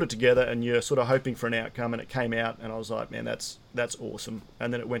those, you put it together and you're sort of hoping for an outcome, and it came out, and I was like, man, that's awesome.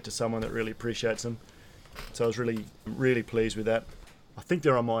 And then it went to someone that really appreciates them, so I was really, really pleased with that. I think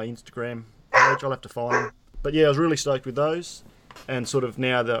they're on my Instagram page. I'll have to find them. But yeah, I was really stoked with those. And sort of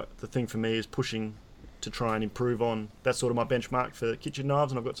now the thing for me is pushing to try and improve on. That's sort of my benchmark for kitchen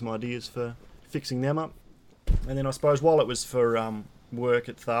knives, and I've got some ideas for fixing them up. And then I suppose while it was for work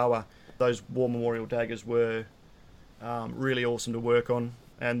at Tharwa, those War Memorial daggers were really awesome to work on.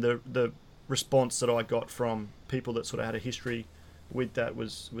 And the response that I got from people that sort of had a history with that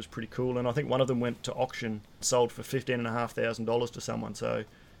was pretty cool. And I think one of them went to auction, sold for $15,500 to someone. So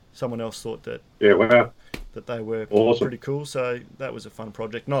someone else thought that that they were awesome. Pretty cool. So that was a fun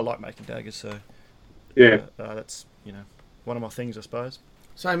project. And I like making daggers, so that's, you know, one of my things, I suppose.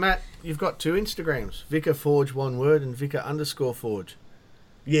 So, Matt, you've got two Instagrams, Vicar Forge, one word, and Vicar_Forge.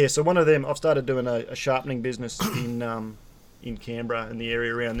 Yeah, so one of them, I've started doing a sharpening business in Canberra and the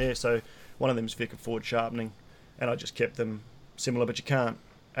area around there. So one of them is Vicar Forge Sharpening, and I just kept them similar, but you can't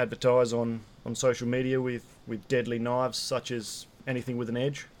advertise on social media with deadly knives such as anything with an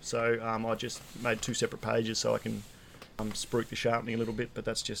edge. So I just made two separate pages so I can spruik the sharpening a little bit, but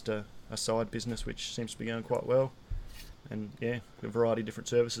that's just a side business which seems to be going quite well. And yeah, a variety of different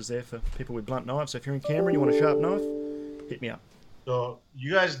services there for people with blunt knives. So if you're in Canberra and you want a sharp knife, hit me up. So do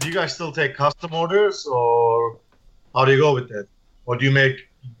you guys still take custom orders, or how do you go with that? Or do you make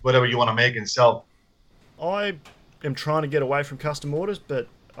whatever you want to make and sell? I am trying to get away from custom orders, but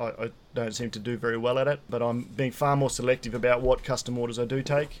I don't seem to do very well at it. But I'm being far more selective about what custom orders I do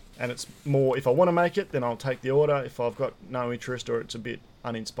take. And it's more, if I want to make it, then I'll take the order. If I've got no interest or it's a bit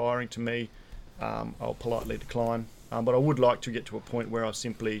uninspiring to me, I'll politely decline. But I would like to get to a point where I'm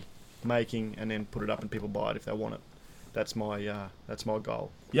simply making and then put it up and people buy it if they want it. That's my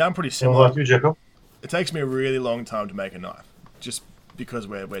goal. Yeah, I'm pretty What similar. about you, Jacob? It takes me a really long time to make a knife, just because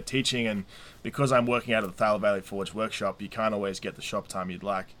we're teaching, and because I'm working out of the Tharwa Valley Forge workshop, you can't always get the shop time you'd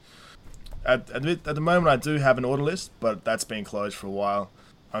like. At the moment, I do have an order list, but that's been closed for a while.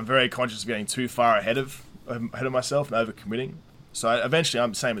 I'm very conscious of getting too far ahead of myself and overcommitting. So eventually, I'm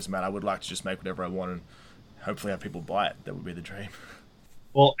the same as Matt. I would like to just make whatever I want and hopefully have people buy it. That would be the dream.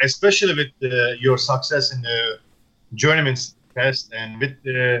 Well, especially with your success in the journeyman's test and with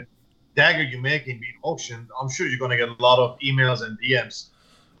the dagger you making being auctioned, I'm sure you're going to get a lot of emails and DMs.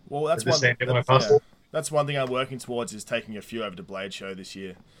 Well, that's They're one. saying they want That's, to yeah, hustle. that's one thing I'm working towards is taking a few over to Blade Show this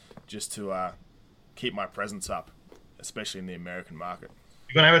year, just to keep my presence up, especially in the American market.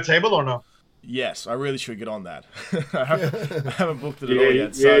 You going to have a table or no? Yes, I really should get on that. I haven't booked it at Yeah, all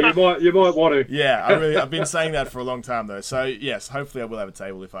yet. So you might want to. yeah, I've been saying that for a long time though. So yes, hopefully I will have a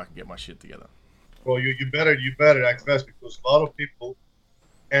table if I can get my shit together. Well, you better act fast because a lot of people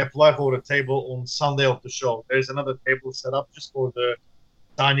apply for the table on Sunday of the show. There's another table set up just for the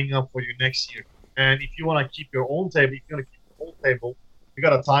signing up for you next year. And if you want to keep your own table, if you want to keep your own table, you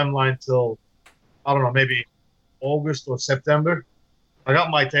got a timeline till, I don't know, maybe August or September. I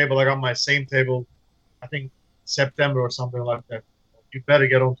got my table. I got my same table, I think September or something like that. You better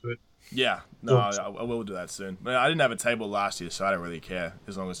get onto it. Yeah, no, I will do that soon. But I didn't have a table last year, so I don't really care.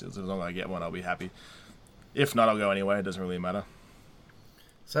 As long as I get one, I'll be happy. If not, I'll go anyway. It doesn't really matter.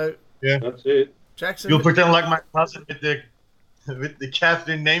 So Yeah, That's it. Jackson, you'll pretend like my cousin with the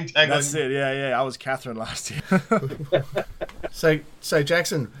Catherine name tag. That's it. Yeah. I was Catherine last year. so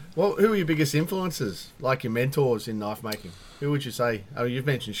Jackson, who are your biggest influences, like your mentors in knife making? Who would you say? Oh, you've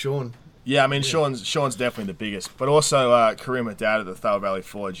mentioned Sean. Yeah, I mean, Sean's definitely the biggest, but also Kareem Haddad at the Tharwa Valley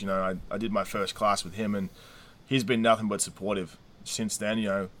Forge. You know, I did my first class with him, and he's been nothing but supportive since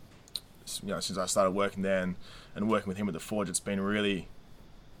then. Since I started working there and working with him at the Forge, it's been really.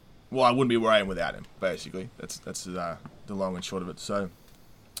 Well, I wouldn't be where I am without him. Basically, that's the long and short of it. So,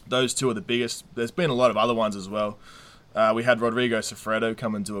 those two are the biggest. There's been a lot of other ones as well. We had Rodrigo Sofredo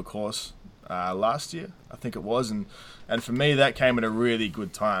come and do a course last year, I think it was, and for me that came at a really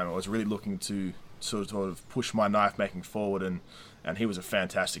good time. I was really looking to sort of push my knife making forward, and he was a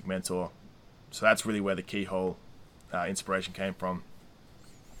fantastic mentor. So that's really where the keyhole inspiration came from.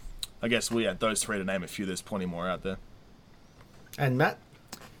 I guess those three to name a few. There's plenty more out there. And Matt?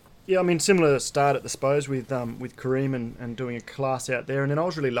 Yeah, I mean, similar start at the Spose with Kareem and doing a class out there. And then I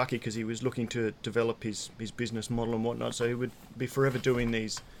was really lucky because he was looking to develop his business model and whatnot. So he would be forever doing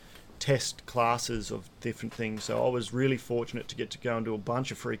these test classes of different things. So I was really fortunate to get to go and do a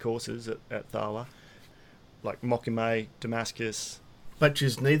bunch of free courses at Tharwa, like Mokume, Damascus. But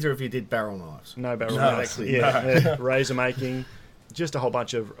just neither of you did barrel knives. No barrel No, knives. actually, Yeah, razor making, just a whole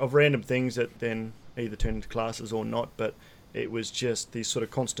bunch of random things that then either turned into classes or not. But it was just this sort of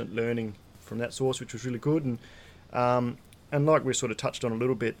constant learning from that source, which was really good. And like we sort of touched on a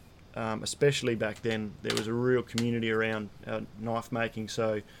little bit, especially back then, there was a real community around knife making.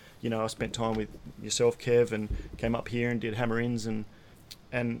 So, you know, I spent time with yourself, Kev, and came up here and did hammer-ins, and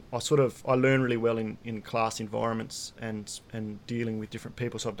I learn really well in class environments and dealing with different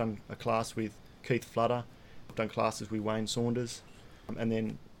people. So I've done a class with Keith Flutter, I've done classes with Wayne Saunders, and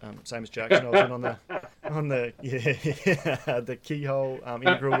then same as Jackson, I was on the the keyhole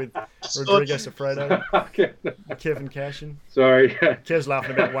integral with Rodrigo Sofredo, Kevin Cashin. Sorry. Kev's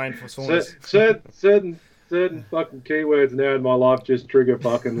laughing about Wayne Saunders. Certain fucking keywords now in my life just trigger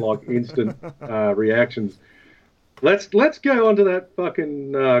fucking like instant reactions. Let's go onto that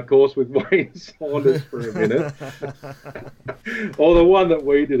fucking course with Wayne Saunders for a minute, or the one that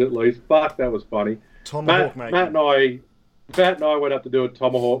we did at least. Fuck, that was funny. Tomahawk Matt and I went up to do a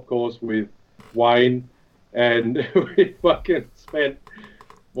tomahawk course with Wayne, and we fucking spent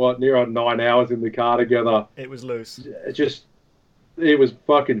near on 9 hours in the car together. It was loose. It was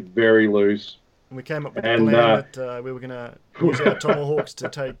fucking very loose. And we came up with a plan that we were going to use our tomahawks to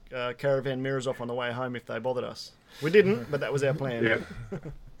take caravan mirrors off on the way home if they bothered us. We didn't, but that was our plan. Yeah.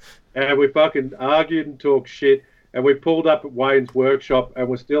 And we fucking argued and talked shit. And we pulled up at Wayne's workshop, and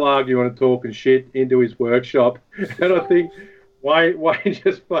we're still arguing and talking shit into his workshop. And I think Wayne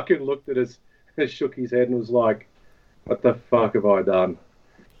just fucking looked at us and shook his head and was like, "What the fuck have I done?"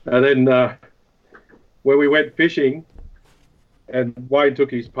 And then when we went fishing, and Wayne took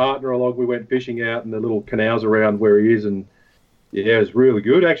his partner along, we went fishing out in the little canals around where he is, and yeah, it was really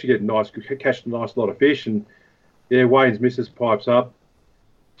good. Actually, catched a nice lot of fish, and yeah, Wayne's missus pipes up.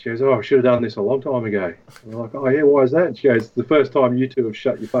 She goes, "Oh, I should have done this a long time ago." And I'm like, "Oh yeah, why is that?" And she goes, "The first time you two have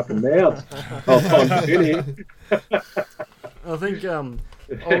shut your fucking mouths." I was trying to been here. I think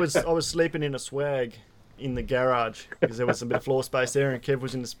I was sleeping in a swag in the garage because there was a bit of floor space there, and Kev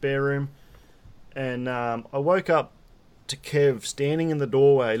was in the spare room, and I woke up to Kev standing in the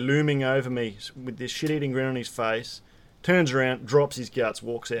doorway, looming over me with this shit-eating grin on his face. Turns around, drops his guts,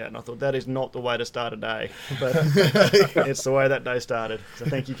 walks out, and I thought that is not the way to start a day, but it's the way that day started. So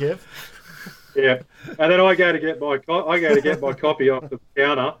thank you, Kev. Yeah, and then I go to get my coffee off the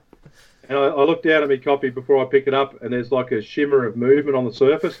counter, And I look down at my copy before I pick it up, and there's like a shimmer of movement on the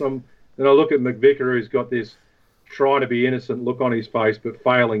surface. And I look at McVicker, who's got this trying to be innocent look on his face, but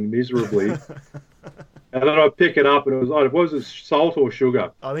failing miserably. And then I pick it up, and was it salt or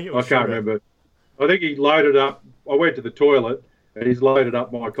sugar? I think it was I can't sugar. remember. I think he loaded up. I went to the toilet, and he's loaded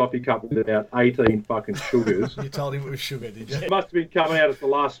up my coffee cup with about 18 fucking sugars. You told him it was sugar, did you? It must have been coming out as the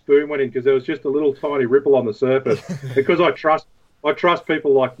last spoon went in, because there was just a little tiny ripple on the surface. Because I trust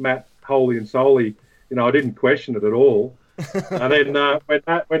people like Matt Holy and Solely. I didn't question it at all. And then when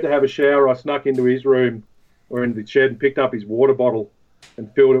Matt went to have a shower, I snuck into his room or in the shed and picked up his water bottle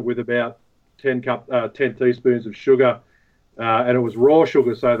and filled it with about 10 teaspoons of sugar. And it was raw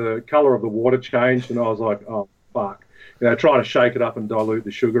sugar, so the colour of the water changed, and I was like, oh, fuck. Trying to shake it up and dilute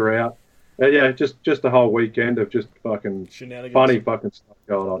the sugar out. And yeah, just a whole weekend of just fucking Shenanigans. funny fucking stuff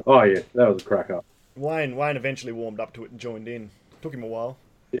going on. Oh, yeah, that was a crack up. Wayne eventually warmed up to it and joined in. Took him a while.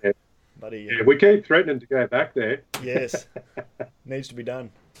 Yeah. But he, Yeah, we keep threatening to go back there. yes, needs to be done.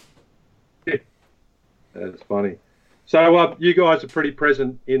 That's funny. So you guys are pretty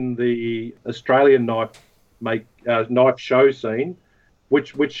present in the Australian knife show scene.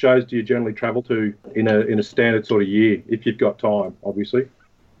 Which shows do you generally travel to in a standard sort of year, if you've got time, obviously?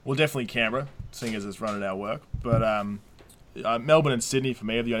 Well, definitely Canberra, seeing as it's running our work. But Melbourne and Sydney, for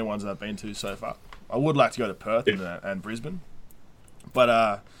me, are the only ones that I've been to so far. I would like to go to Perth and Brisbane.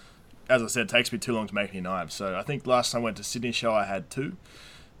 But as I said, it takes me too long to make any knives. So I think last time I went to Sydney show, I had 2.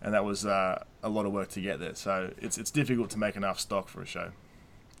 And that was a lot of work to get there. So it's difficult to make enough stock for a show,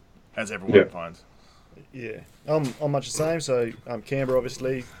 as everyone finds. Yeah, I'm much the same. So Canberra,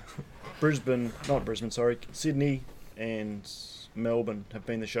 obviously, Sydney and Melbourne have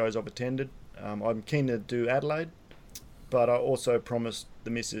been the shows I've attended. I'm keen to do Adelaide, but I also promised the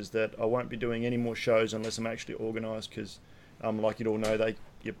missus that I won't be doing any more shows unless I'm actually organised, because, like you'd all know,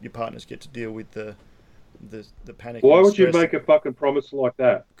 your partners get to deal with the panic. Why and would you stress. make a fucking promise like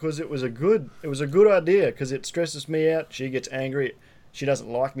that? Because it was a good idea, because it stresses me out. She gets angry. She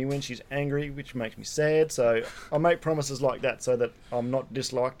doesn't like me when she's angry, which makes me sad. So I make promises like that so that I'm not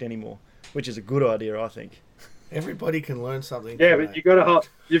disliked anymore, which is a good idea, I think. Everybody can learn something. Yeah, but you've got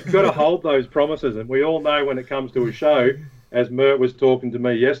to hold those promises, and we all know when it comes to a show, as Mert was talking to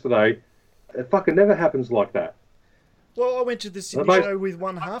me yesterday, it fucking never happens like that. Well, I went to the Sydney show with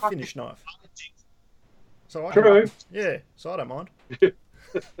one half-finished knife. So I True. So I don't mind. So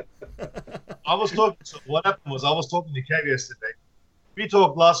what happened was I was talking to Kev yesterday. We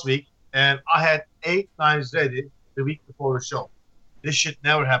talked last week, and I had 8 knives ready the week before the show. This shit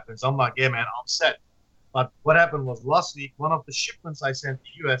never happens. I'm like, yeah, man, I'm set. But what happened was last week, one of the shipments I sent to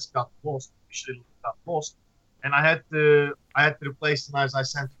US got lost. Officially got lost, and I had to replace the knives I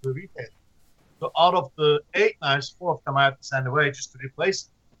sent to the retailer. So out of the 8 knives, 4 of them I had to send away just to replace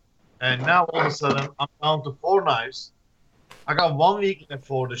them. And now all of a sudden, I'm down to 4 knives. I got 1 week left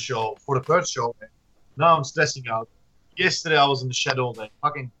for the show, for the first show. Now I'm stressing out. Yesterday I was in the shed all day.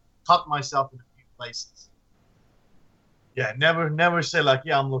 Fucking cut myself in a few places. Yeah, never say like,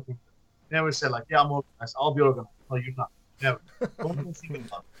 yeah, I'm looking. Never say like, yeah, I'm organized. I'll be organized. No, you're not. Never. Don't even think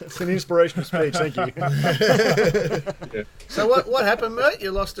about it. It's an inspirational speech. Thank you. Yeah. So what happened, mate?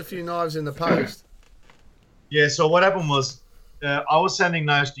 You lost a few knives in the post. Yeah, so what happened was I was sending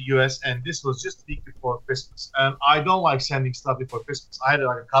knives to US, and this was just a week before Christmas. And I don't like sending stuff before Christmas. I had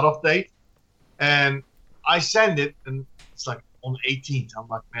like a cutoff date, and I send it, and it's like on the 18th. I'm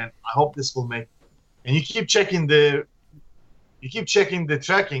like, man, I hope this will make it. And you keep checking the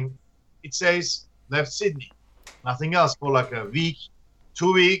tracking. It says left Sydney. Nothing else for like a week,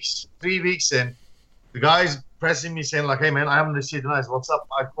 2 weeks, 3 weeks, and the guy's pressing me saying like, hey man, I haven't received the knives. What's up?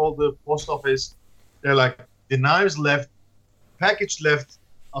 I called the post office. They're like, the knives left, package left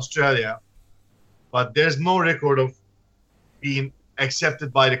Australia, but there's no record of being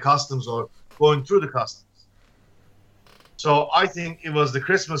accepted by the customs or going through the customs. So I think it was the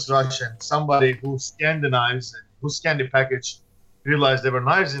Christmas rush, and somebody who scanned the knives and who scanned the package realized there were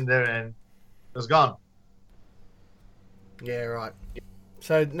knives in there, and it was gone. Yeah, right.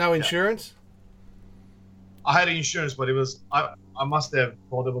 So no insurance? I had insurance, but it was I must have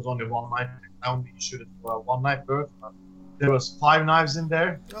thought it was only one knife. I only insured it for one knife worth. But there was 5 knives in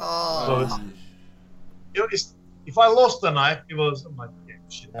there. Oh. So it's if I lost the knife, it was I'm like, yeah,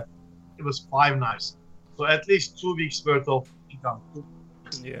 shit. It was 5 knives. So at least 2 weeks worth of income.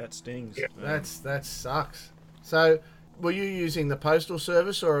 Yeah, it stings. Yeah. That sucks. So were you using the postal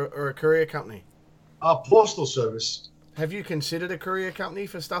service or a courier company? Postal service. Have you considered a courier company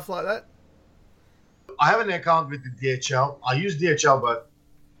for stuff like that? I have an account with the DHL. I use DHL, but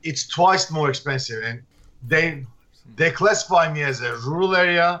it's twice more expensive, and they classify me as a rural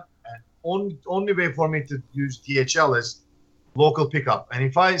area, and only way for me to use DHL is local pickup. And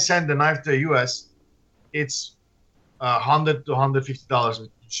if I send the knife to the US, it's $100 to $150 with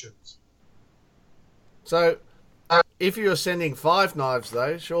insurance. So, if you're sending 5 knives,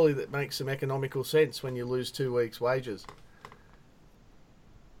 though, surely that makes some economical sense when you lose 2 weeks' wages.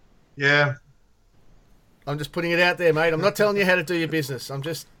 Yeah. I'm just putting it out there, mate. I'm not telling you how to do your business. I'm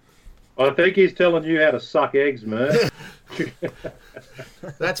just... I think he's telling you how to suck eggs, man.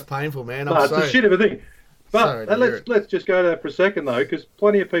 That's painful, man. No, it's a shit of a thing. Sorry But to hear let's just go there for a second, though, because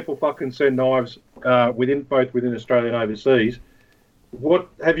plenty of people fucking send knives both within Australia and overseas. What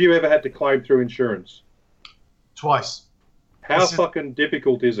have you ever had to claim through insurance? Twice. How fucking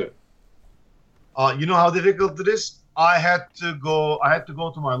difficult is it? You know how difficult it is? I had to go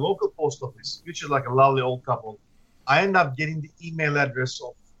to my local post office, which is like a lovely old couple. I ended up getting the email address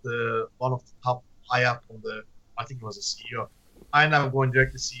of one of the top high up on the, I think it was a CEO. I ended up going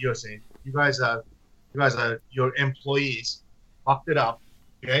direct to CEO saying, you guys are your employees fucked it up.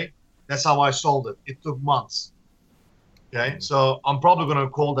 Okay, that's how I sold it. It took months. Okay, so I'm probably gonna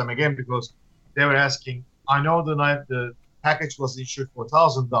call them again because they were asking. I know the package was issued for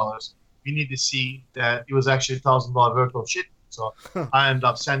 $1,000. We need to see that it was actually $1,000 worth of shit. So I ended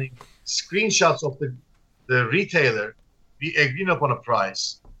up sending screenshots of the retailer. We agreed upon a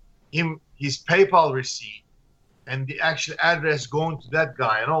price, his PayPal receipt, and the actual address going to that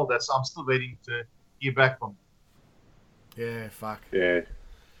guy and all that. So I'm still waiting to hear back from him. Yeah, fuck. Yeah.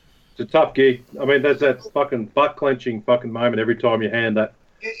 It's a tough gig. I mean, there's that fucking butt-clenching fucking moment every time you hand that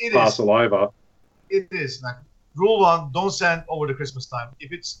It parcel over. It is. Like, rule 1, don't send over the Christmas time.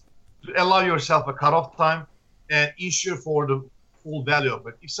 If it's to allow yourself a cutoff time and insure for the full value of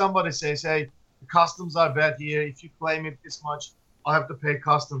it. If somebody says, hey, the customs are bad here, if you claim it this much, I have to pay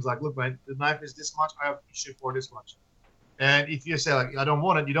customs. Like, look, man, the knife is this much, I have to insure for this much. And if you say, like, I don't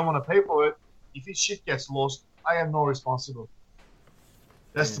want it, you don't want to pay for it, if this shit gets lost, I have no responsibility.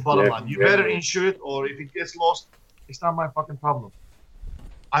 That's the bottom line. You better insure it, or if it gets lost, it's not my fucking problem.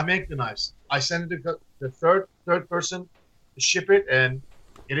 I make the knives. I send it to the third person to ship it, and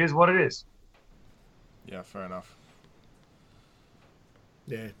it is what it is. Yeah, fair enough.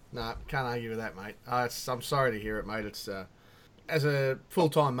 Yeah, no, can't argue with that, mate. I'm sorry to hear it, mate. It's as a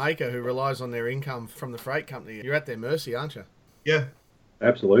full-time maker who relies on their income from the freight company, you're at their mercy, aren't you? Yeah.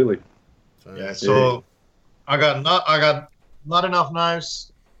 Absolutely. So, Yeah. So I got not enough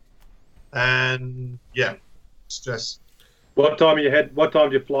knives, and yeah, stress. What time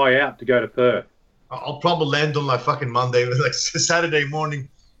did you fly out to go to Perth? I'll probably land on like fucking Monday, like Saturday morning.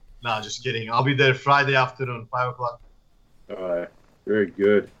 Nah, just kidding. I'll be there Friday afternoon, 5 o'clock. Very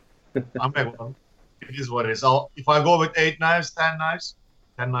good. I'm like, well, it is what it is. If I go with 8 knives, 10 knives,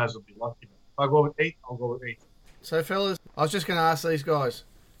 10 knives will be lucky. If I go with 8, I'll go with 8. So, fellas, I was just going to ask these guys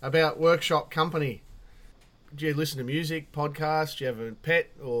about Workshop Company. Do you listen to music, podcasts? Do you have a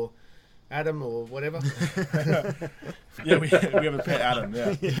pet or Adam or whatever? Yeah, we have a pet, Adam,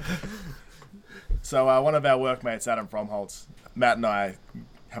 yeah. So one of our workmates, Adam Fromholtz, Matt and I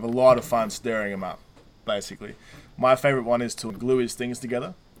have a lot of fun stirring him up, basically. My favourite one is to glue his things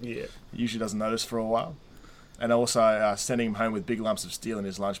together. Yeah. He usually doesn't notice for a while. And also sending him home with big lumps of steel in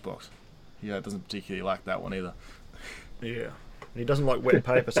his lunchbox. Yeah, doesn't particularly like that one either. Yeah. And he doesn't like wet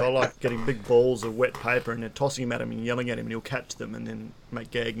paper, so I like getting big balls of wet paper and then tossing them at him and yelling at him, and he'll catch them and then make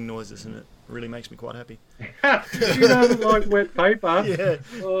gagging noises, and it really makes me quite happy. You don't like wet paper? Yeah.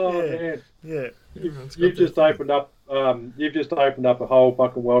 Oh, Yeah. man. Yeah. You've just opened up a whole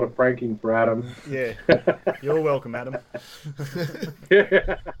fucking world of pranking for Adam. Yeah. You're welcome, Adam.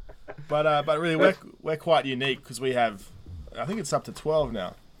 Yeah. But really, we're quite unique because we have, I think it's up to 12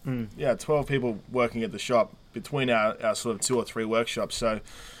 now. Yeah, 12 people working at the shop between our sort of 2 or 3 workshops. So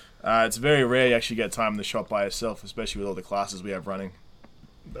it's very rare you actually get time in the shop by yourself, especially with all the classes we have running.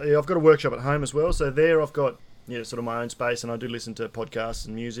 Yeah, I've got a workshop at home as well, so there I've got sort of my own space, and I do listen to podcasts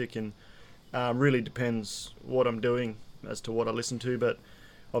and music, and really depends what I'm doing as to what I listen to. But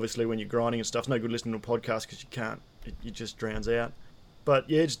obviously when you're grinding and stuff, it's no good listening to a podcast because you can't, it just drowns out. But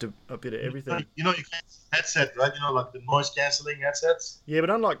yeah, just a bit of everything. You know, you can headset, right? You know, like the noise cancelling headsets. Yeah, but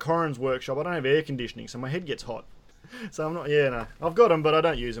unlike Corin's workshop, I don't have air conditioning, so my head gets hot. So I'm not. Yeah, no, I've got them, but I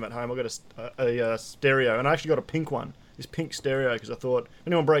don't use them at home. I've got a stereo, and I actually got a pink one. This pink stereo, because I thought if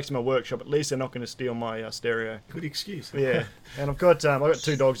anyone breaks in my workshop, at least they're not going to steal my stereo. Good excuse. Yeah, and I've got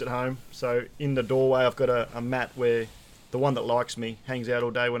 2 dogs at home, so in the doorway I've got a mat where the one that likes me hangs out all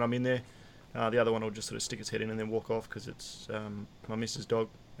day when I'm in there. The other one will just sort of stick its head in and then walk off because it's my missus' dog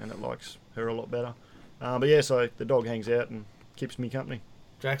and it likes her a lot better. But yeah, so the dog hangs out and keeps me company.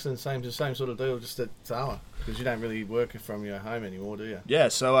 Jackson, same sort of deal, just at Sawa, because you don't really work from your home anymore, do you? Yeah,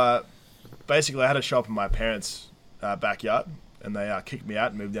 so basically I had a shop in my parents' backyard, and they kicked me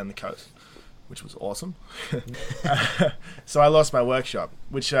out and moved down the coast, which was awesome. So I lost my workshop,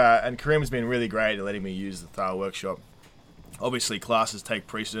 which and Kareem's been really great at letting me use the Tharwa workshop. Obviously, classes take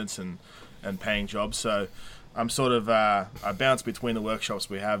precedence and paying jobs, so I'm sort of I bounce between the workshops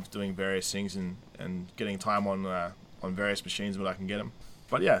we have, doing various things and getting time on various machines when I can get them.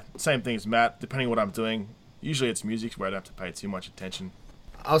 But yeah, same thing as Matt. Depending on what I'm doing, usually it's music where I don't have to pay too much attention.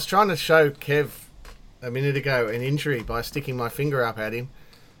 I was trying to show Kev a minute ago an injury by sticking my finger up at him,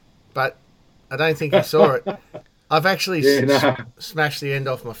 but I don't think he saw it. I've actually smashed the end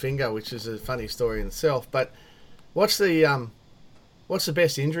off my finger, which is a funny story in itself. But what's the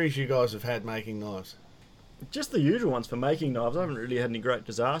best injuries you guys have had making knives? Just the usual ones for making knives. I haven't really had any great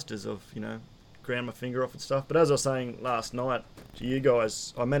disasters of, ground my finger off and stuff. But as I was saying last night to you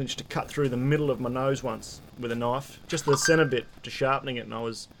guys, I managed to cut through the middle of my nose once with a knife, just the centre bit, to sharpening it, and I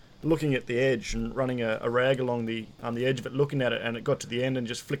was looking at the edge and running a rag along the edge of it, looking at it, and it got to the end and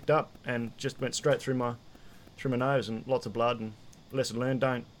just flicked up and just went straight through my nose, and lots of blood. And lesson learned: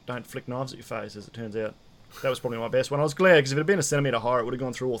 don't flick knives at your face, as it turns out. That was probably my best one. I was glad, because if it had been a centimetre higher, it would have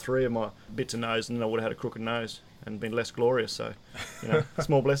gone through all three of my bits of nose, and then I would have had a crooked nose and been less glorious. So,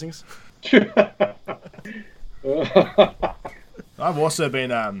 small blessings. I've also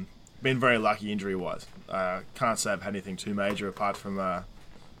been very lucky injury-wise. Can't say I've had anything too major apart from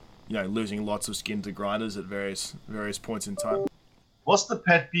losing lots of skin to grinders at various points in time. What's the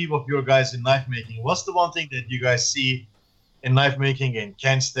pet peeve of your guys in knife making? What's the one thing that you guys see in knife making and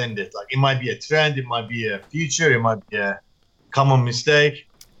can't stand it? Like, it might be a trend, it might be a future, it might be a common mistake.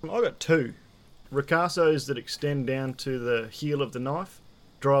 I've got two. Ricassos that extend down to the heel of the knife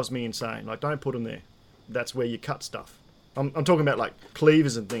drives me insane. Like, don't put them there. That's where you cut stuff. I'm talking about like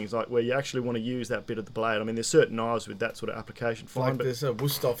cleavers and things, like where you actually want to use that bit of the blade. I mean, there's certain knives with that sort of application. Fine, Like but there's a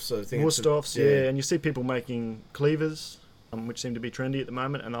Wusthof sort of thing. Wustofs, yeah, and you see people making cleavers, which seem to be trendy at the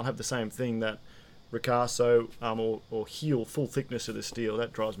moment, and they'll have the same thing, that Ricasso or heel, full thickness of the steel.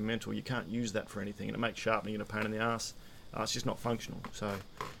 That drives me mental. You can't use that for anything, and it makes sharpening a pain in the ass. It's just not functional. So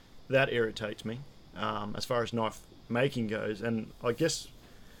that irritates me as far as knife making goes. And I guess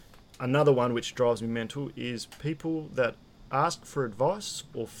another one which drives me mental is people that ask for advice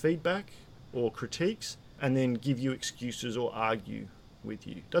or feedback or critiques and then give you excuses or argue with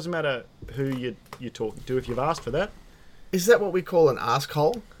you. Doesn't matter who you're talking to. If you've asked for that, Is that what we call an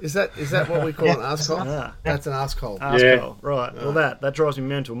asshole? Is that what we call an asshole? Yeah. That's an asshole. Asshole. Right. Well, that drives me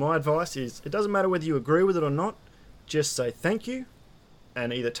mental. My advice is, it doesn't matter whether you agree with it or not. Just say thank you,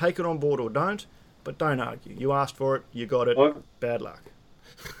 and either take it on board or don't. But don't argue. You asked for it. You got it. Bad luck.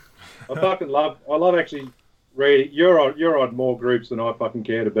 I love actually reading. You're on more groups than I fucking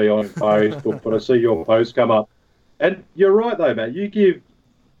care to be on Facebook, but I see your posts come up, and you're right though, Matt. You give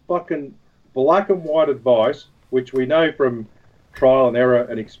fucking black and white advice, which we know from trial and error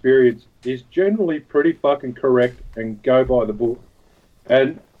and experience is generally pretty fucking correct and go by the book.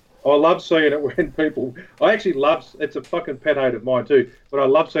 And I love seeing it when people... I actually love... It's a fucking pet hate of mine too, but I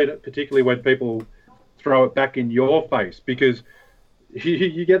love seeing it particularly when people throw it back in your face, because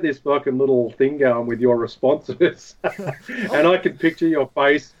you get this fucking little thing going with your responses. And I can picture your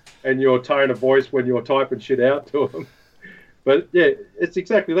face and your tone of voice when you're typing shit out to them. But yeah, it's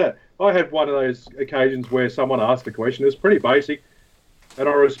exactly that. I had one of those occasions where someone asked a question. It was pretty basic, and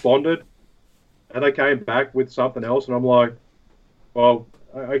I responded, and they came back with something else, and I'm like, well,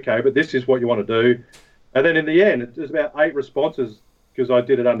 okay, but this is what you want to do. And then in the end, it was about 8 responses, because I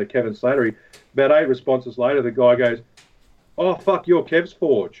did it under Kevin Slattery. About 8 responses later, the guy goes, oh, fuck, you're Kev's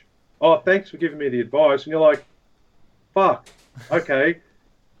Forge. Oh, thanks for giving me the advice. And you're like, fuck, okay.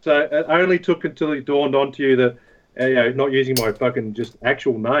 So it only took until it dawned onto you that, not using my fucking just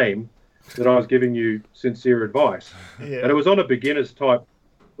actual name, that I was giving you sincere advice. Yeah. And it was on a beginner's type.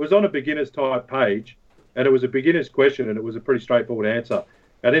 It was on a beginner's type page, and it was a beginner's question, and it was a pretty straightforward answer.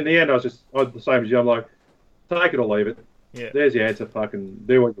 And in the end, I was the same as you. I'm like, take it or leave it. Yeah. There's the answer. Fucking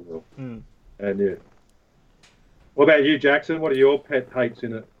do what you will. Mm. And yeah. What about you, Jackson? What are your pet hates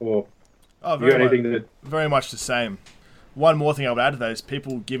in it, or Oh, you got anything that? very much the same. One more thing I would add to that is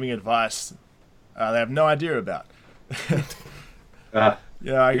people giving advice they have no idea about. I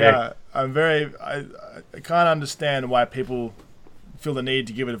can't understand why people feel the need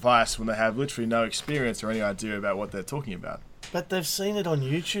to give advice when they have literally no experience or any idea about what they're talking about. But they've seen it on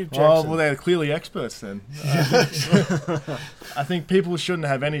YouTube, Jackson. Oh, well, they're clearly experts then. I think people shouldn't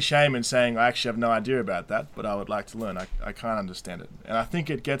have any shame in saying, I actually have no idea about that, but I would like to learn. I can't understand it. And I think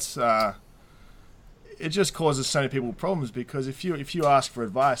it gets... it just causes so many people problems, because if you ask for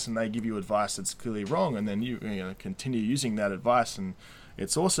advice and they give you advice that's clearly wrong, and then you continue using that advice and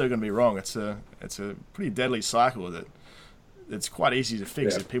it's also going to be wrong. It's a pretty deadly cycle that it's quite easy to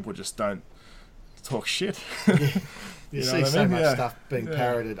fix if people just don't talk shit. You see so much stuff being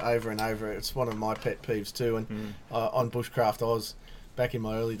parroted over and over. It's one of my pet peeves too. And on Bushcraft Oz, back in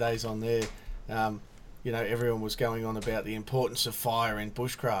my early days on there, everyone was going on about the importance of fire in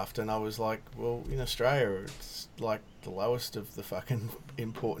bushcraft, and I was like, well, in Australia, it's like the lowest of the fucking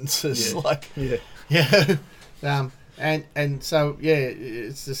importances. And so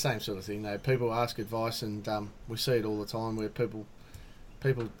it's the same sort of thing. Though people ask advice, and we see it all the time where people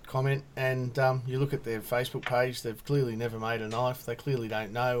comment, and you look at their Facebook page, they've clearly never made a knife, they clearly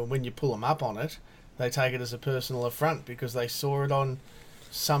don't know, and when you pull them up on it, they take it as a personal affront because they saw it on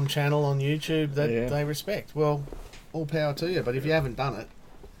some channel on YouTube that they respect. Well, all power to you, but if you haven't done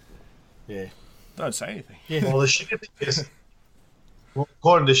it, don't say anything. Well, the shitty thing is,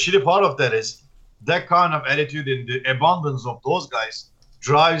 Gordon, the shitty part of that is that kind of attitude and the abundance of those guys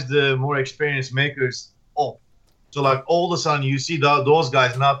drives the more experienced makers off. So like all of a sudden you see those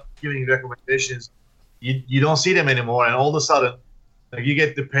guys not giving recommendations, you don't see them anymore, and all of a sudden like you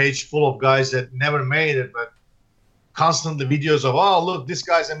get the page full of guys that never made it, but constantly videos of, oh look, this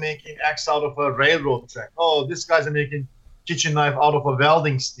guys are making axe out of a railroad track. Oh, this guys are making kitchen knife out of a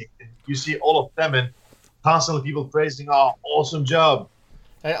welding stick. And you see all of them, and constantly people praising, oh, awesome job.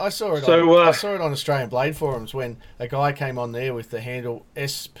 I saw it. I saw it on Australian Blade forums when a guy came on there with the handle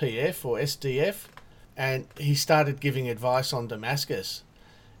SPF or SDF. And he started giving advice on Damascus.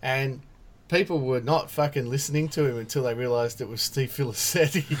 And people were not fucking listening to him until they realised it was Steve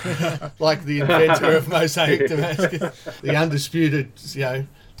Filicetti, like the inventor of Mosaic Damascus, the undisputed,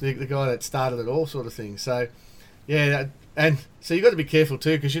 the guy that started it all sort of thing. So, and so you've got to be careful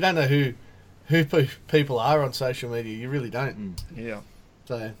too, because you don't know who people are on social media. You really don't. Yeah.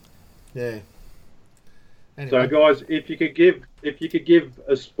 So, yeah. Anyway. So, guys, if you could give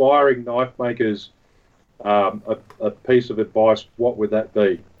aspiring knife makers a piece of advice, what would that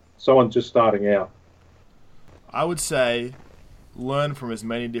be? Someone just starting out. I would say learn from as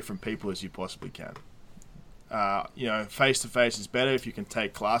many different people as you possibly can. Face to face is better. If you can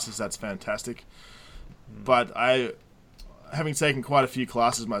take classes, that's fantastic. But having taken quite a few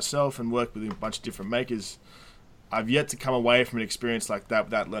classes myself and worked with a bunch of different makers, I've yet to come away from an experience like that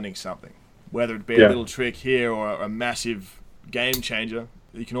without learning something. Whether it be a little trick here or a massive game changer,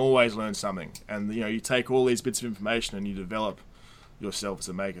 you can always learn something. And you take all these bits of information and you develop yourself as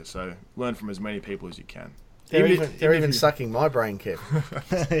a maker. So learn from as many people as you can. They're even sucking my brain, Kev.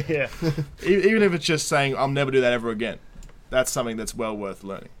 Yeah. Even if it's just saying, I'll never do that ever again. That's something that's well worth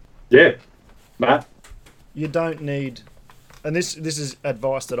learning. Yeah. Matt? You don't need, and this is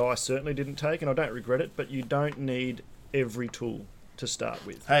advice that I certainly didn't take, and I don't regret it, but you don't need every tool to start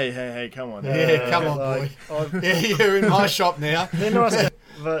with. Hey, come on. Yeah, come on, boy. You're in my shop now. They're nice,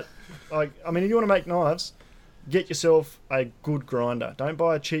 but if you want to make knives, get yourself a good grinder. Don't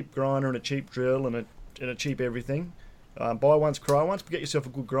buy a cheap grinder and a cheap drill and a cheap everything. Buy once, cry once, but get yourself a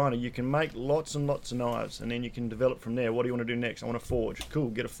good grinder. You can make lots and lots of knives, and then you can develop from there. What do you want to do next? I want to forge. Cool,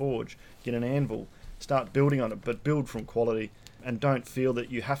 get a forge. Get an anvil. Start building on it, but build from quality, and don't feel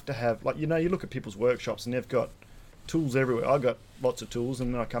that you have to have, you look at people's workshops and they've got tools everywhere. I've got lots of tools,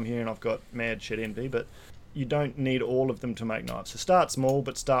 and then I come here and I've got mad shit envy, but you don't need all of them to make knives. So start small,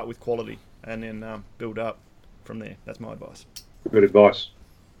 but start with quality, and then build up from there. That's my advice. Good advice.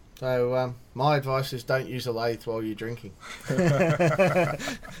 So my advice is don't use a lathe while you're drinking.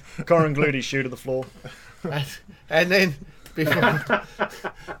 Corin glued his shoe to the floor. And then before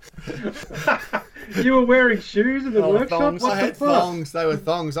you were wearing shoes in the workshop? Thongs. I had thongs. They were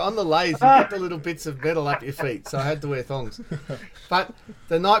thongs. On the lathe, you get the little bits of metal up your feet, so I had to wear thongs. But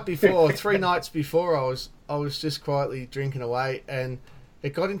the night before, 3 nights before, I was just quietly drinking away, and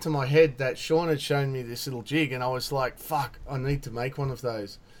it got into my head that Sean had shown me this little jig, and I was like, fuck, I need to make one of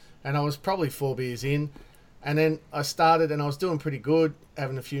those. And I was probably 4 beers in, and then I started, and I was doing pretty good,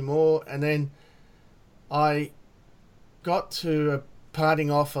 having a few more, and then I got to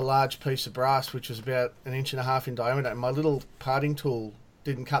parting off a large piece of brass, which was about 1.5 inches in diameter, and my little parting tool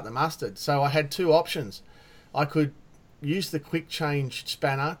didn't cut the mustard. So I had 2 options. I could use the quick change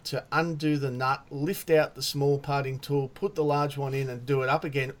spanner to undo the nut, lift out the small parting tool, put the large one in and do it up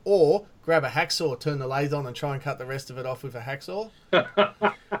again, or grab a hacksaw, turn the lathe on and try and cut the rest of it off with a hacksaw.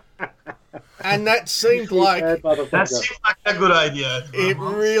 And that seemed like a good idea. It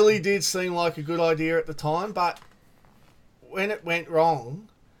really did seem like a good idea at the time, but when it went wrong,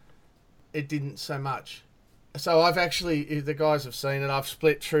 it didn't so much. So I've actually, the guys have seen it, I've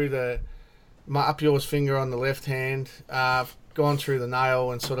split through my up yours finger on the left hand, I've gone through the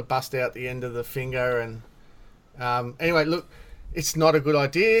nail and sort of bust out the end of the finger. And anyway, look, It's not a good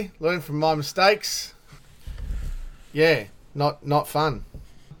idea. Learn from my mistakes. Yeah, not fun.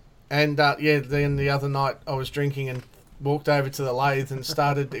 And then the other night I was drinking and walked over to the lathe and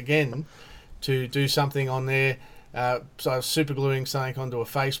started again to do something on there. So I was super gluing something onto a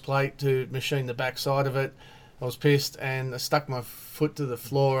faceplate to machine the back side of it. I was pissed and I stuck my foot to the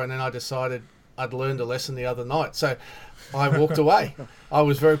floor, and then I decided I'd learned a lesson the other night. So I walked away. I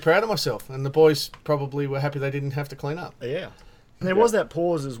was very proud of myself, and the boys probably were happy they didn't have to clean up. Yeah. And there was that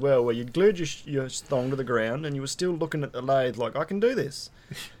pause as well where you'd glued your thong to the ground and you were still looking at the lathe like, I can do this.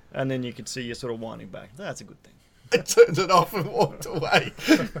 And then you could see you sort of winding back. That's a good thing. I turned it off and walked away.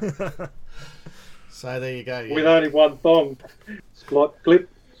 So there you go. Yeah. With only one thong. Splot clip,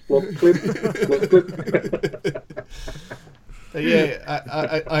 splot clip, splot clip. But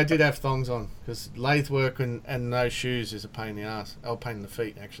yeah, I did have thongs on because lathe work and no shoes is a pain in the ass. Oh, pain in the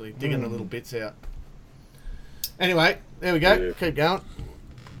feet, actually. Digging the little bits out. Anyway, there we go. Yeah. Keep going.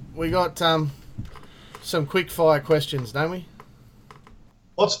 We got some quick fire questions, don't we?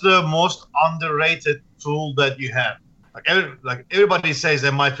 What's the most underrated tool that you have? Like everybody says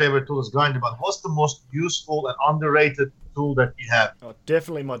that my favorite tool is grinder, but what's the most useful and underrated tool that you have? Oh,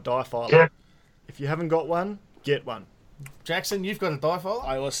 definitely my die filer. Yeah. If you haven't got one, get one. Jackson, you've got a die filer?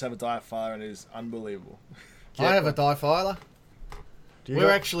 I also have a die filer, and it is unbelievable. I have a die filer. Do you We're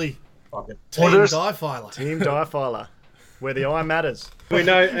got actually Fucking team orders. die filer. team die filer, where the eye matters. We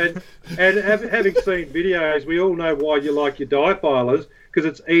know, and having seen videos, we all know why you like your die filers, because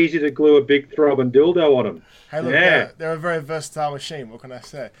it's easy to glue a big throbbing dildo on them. Hey, look, Yeah. they're a very versatile machine. What can I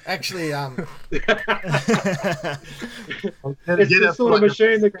say? Actually, It's the sort of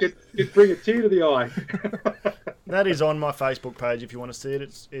machine that could bring a tear to the eye. That is on my Facebook page if you want to see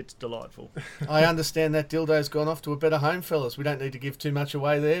it. It's delightful. I understand that dildo's gone off to a better home, fellas. We don't need to give too much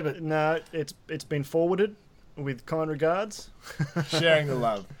away there, but No, it's been forwarded with kind regards. Sharing the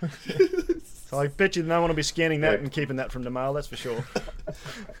love. So I bet you no one will be scanning that and keeping that from the mail, that's for sure.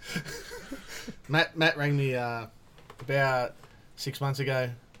 Matt rang me about 6 months ago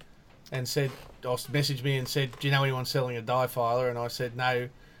and messaged me and said, "Do you know anyone selling a die filer?" And I said, "No,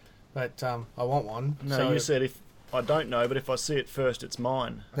 but I want one." No, So you said if I don't know, but if I see it first, it's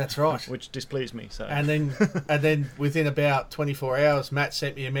mine, that's right. which displeased me. So And then within about 24 hours, Matt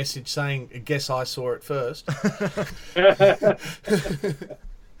sent me a message saying, "I guess I saw it first."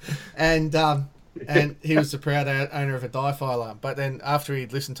 And he was the proud owner of a die filer. But then after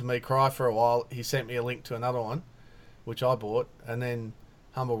he'd listened to me cry for a while, he sent me a link to another one, which I bought. And then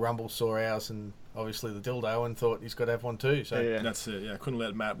Humble Rumble saw ours and obviously the dildo and thought he's got to have one too. So yeah. That's it. Yeah, I couldn't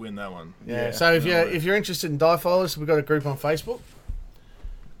let Matt win that one. yeah. So if you're interested in die filers, we've got a group on Facebook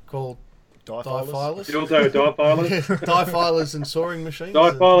called die Die filers. Filers. Dildo die filers. Die filers and sawing machines.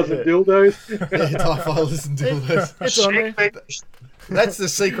 Die filers and dildos. Yeah, die filers and dildos. It's on there. That's the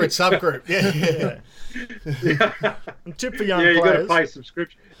secret subgroup. Yeah. And tip for young Yeah, you got to players. pay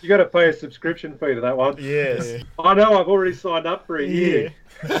subscription. You got to pay a subscription fee to that one. Yes. Yeah. I know. I've already signed up for a year.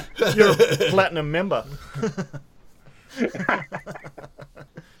 Yeah. You're a platinum member.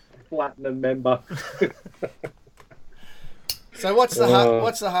 Platinum member. So what's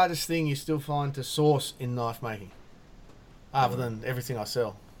the hardest thing you still find to source in knife making, other than everything I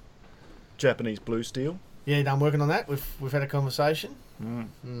sell? Japanese blue steel. Yeah, I'm working on that. We've had a conversation.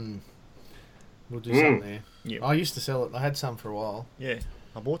 We'll do something there. Yeah. I used to sell it. I had some for a while. Yeah,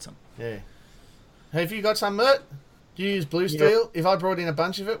 I bought some. Yeah. Have you got some, Mert? Do you use blue steel? If I brought in a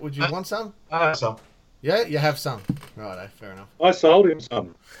bunch of it, would you want some? Some. Yeah, you have some. Righto, fair enough. I sold him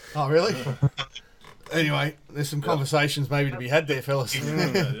some. Oh, really? Anyway, there's some conversations maybe to be had there, fellas.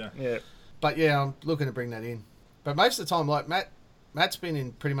 Yeah. Yeah. But yeah, I'm looking to bring that in. But most of the time, like Matt's been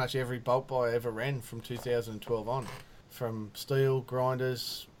in pretty much every bulk buy I ever ran from 2012 on. From steel,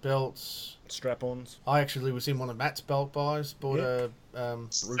 grinders, belts. Strap-ons. I actually was in one of Matt's bulk buys. Bought Yeah. a...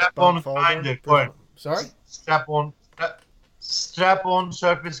 Strap-on grinder. Go ahead. Sorry? Strap-on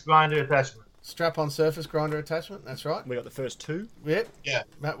surface grinder attachment. Strap-on surface grinder attachment. That's right. We got the first two. Yep. Yeah.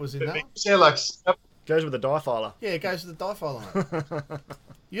 Matt was in that one. Say like strap. Goes with the die filer. Yeah, it goes to the die filer, mate.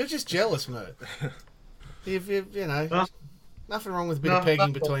 You're just jealous, Mert. You know, Huh? nothing wrong with a bit No, of pegging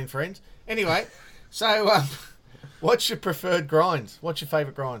not- between friends. Anyway, so what's your preferred grinds? What's your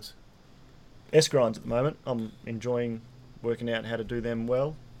favourite grinds? S-grinds at the moment. I'm enjoying working out how to do them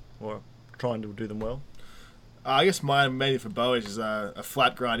well, or trying to do them well. I guess mine mainly for bowies is a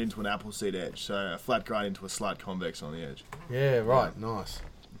flat grind into an apple seed edge. So a flat grind into a slight convex on the edge. Yeah, right, nice.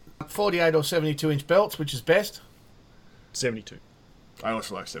 48 or 72 inch belts, which is best? 72. I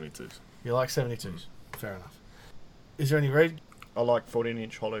also like 72s. You like 72s. Fair enough. Is there any read? I like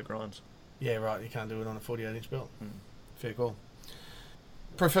 14-inch hollow grinds. Yeah, right, you can't do it on a 48 inch belt. Fair call.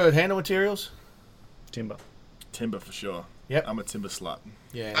 Preferred handle materials? Timber. Timber for sure. Yep. I'm a timber slut.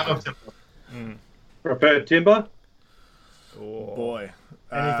 Yeah. I don't think- Preferred timber? Or Boy.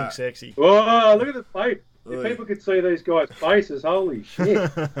 anything sexy. Oh, look at the face. If Oi. people could see these guys' faces, holy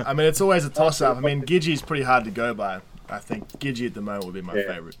shit. I mean, it's always a toss-up. I mean, Gidgey's pretty hard to go by. I think Gidgey at the moment would be my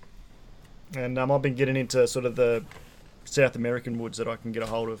favourite. And I've been getting into sort of the South American woods that I can get a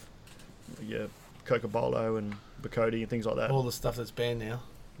hold of. Yeah, Cocobolo and Bacote and things like that. All the stuff that's banned now.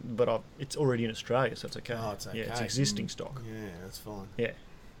 But it's already in Australia, so it's okay. Oh, it's okay. Yeah, it's existing stock. Yeah, that's fine. Yeah.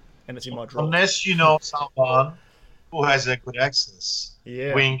 And it's in my drawer. Unless you know someone who has a good access.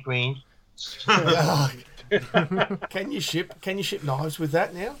 Yeah. Wink, wink. Can you ship knives with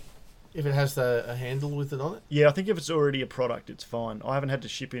that now? If it has a handle with it on it? Yeah, I think if it's already a product, it's fine. I haven't had to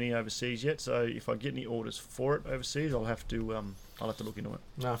ship any overseas yet, so if I get any orders for it overseas, I'll have to look into it.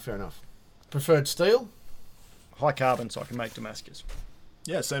 No, fair enough. Preferred steel? High carbon, so I can make Damascus.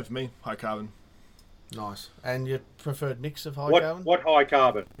 Yeah, same for me. High carbon. Nice. And your preferred mix of high What carbon? what high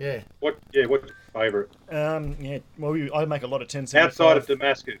carbon? Yeah. What's your favourite? Yeah. Well, I make a lot of 1075. Outside of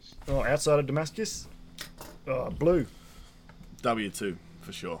Damascus. Oh, outside of Damascus, blue. W2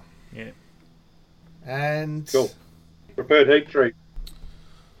 for sure. Yeah. And Cool. Preferred heat treat.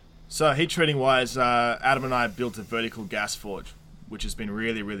 So heat treating wise, Adam and I built a vertical gas forge, which has been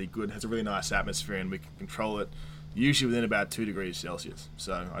really, really good. It has a really nice atmosphere, and we can control it usually within about 2 degrees Celsius.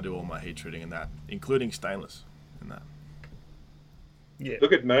 So I do all my heat treating in that, including stainless in that. Yeah.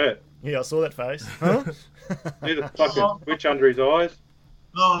 Look at Mert. Yeah, I saw that face. Huh? See the fucking switch under his eyes.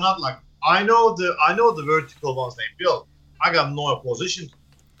 No, not like I know the vertical ones they built. I got no opposition.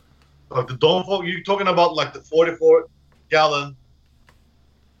 Like the dome fork, you're talking about like the 44-gallon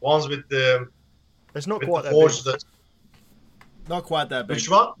ones with the It's not with quite the that forge. big. That Not quite that big. Which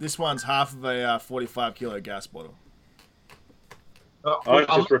one? This one's half of a 45 kilo gas bottle.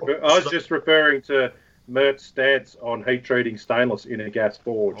 I was just referring to Mert's stance on heat treating stainless in a gas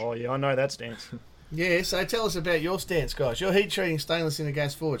forge. Oh, yeah, I know that stance. yeah, so tell us about your stance, guys. You're heat treating stainless in a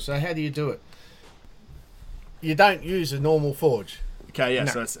gas forge. So how do you do it? You don't use a normal forge. Okay, yeah,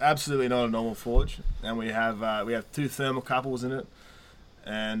 No. so it's absolutely not a normal forge, and we have 2 thermocouples in it,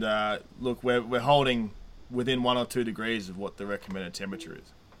 and look, we're holding within 1 or 2 degrees of what the recommended temperature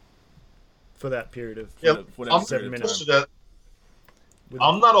is. For that period of... Yeah, for that I'm period of opposed to time. that.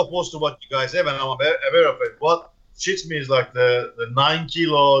 I'm not opposed to what you guys have, and I'm aware of it. What shits me is like the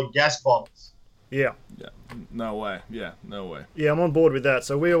 9-kilo gas bombs. Yeah. Yeah, no way. Yeah, no way. Yeah, I'm on board with that.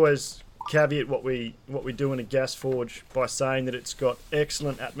 So we always caveat what we do in a gas forge by saying that it's got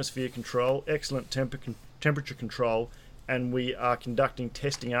excellent atmosphere control, excellent temperature control, and we are conducting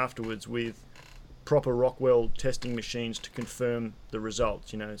testing afterwards with proper Rockwell testing machines to confirm the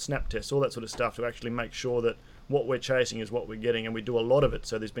results, snap tests, all that sort of stuff, to actually make sure that what we're chasing is what we're getting, and we do a lot of it.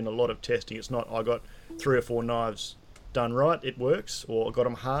 So there's been a lot of testing. It's not I got 3 or 4 knives done right, it works, or I got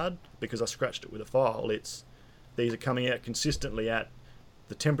them hard because I scratched it with a file. It's these are coming out consistently at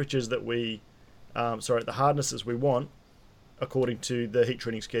the temperatures that the hardnesses we want, according to the heat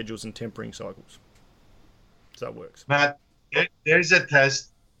treating schedules and tempering cycles. So it works. Matt, there's a test.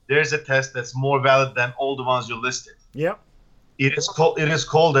 There's a test that's more valid than all the ones you listed. Yeah. It is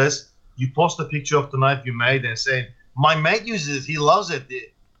called as you post a picture of the knife you made and say, my mate uses it, he loves it.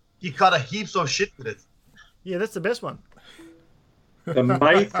 He cut a heaps of shit with it. Yeah, that's the best one. The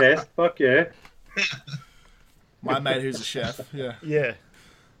May test, fuck yeah. My mate, who's a chef, yeah. Yeah.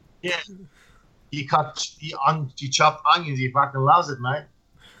 Yeah. He chopped onions, he fucking loves it, mate.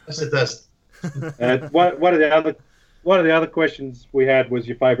 That's the test. One of the other questions we had was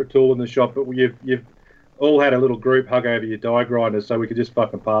your favourite tool in the shop, but you've all had a little group hug over your die grinders, so we could just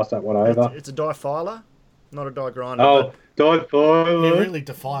fucking pass that one over. It's a die filer, not a die grinder. Oh, die You filer. really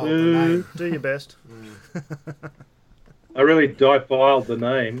defiled the name. Do your best. I really die-filed the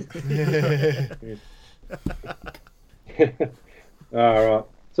name. All right.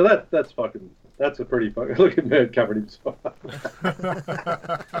 So that's a pretty fucking look at Nerd covered himself.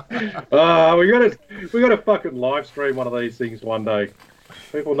 We got to fucking live stream one of these things one day.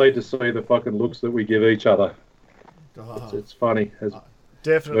 People need to see the fucking looks that we give each other. It's funny as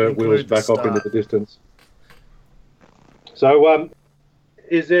Definitely Mert wheels include the back off into start. the distance. So,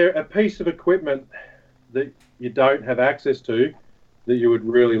 is there a piece of equipment that you don't have access to that you would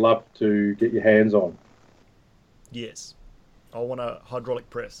really love to get your hands on? Yes. I want a hydraulic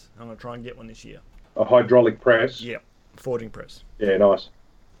press. I'm going to try and get one this year. A hydraulic press? Yeah. Forging press. Yeah, nice.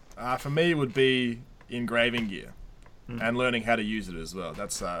 For me, it would be engraving gear and learning how to use it as well.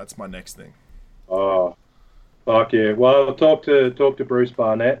 That's my next thing. Oh, fuck yeah. Well, talk to Bruce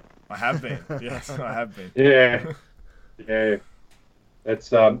Barnett. I have been. Yes, I have been. Yeah. Yeah.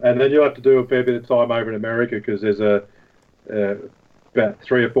 It's and then you'll have to do a fair bit of time over in America because there's about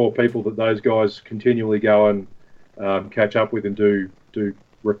 3 or 4 people that those guys continually go and catch up with and do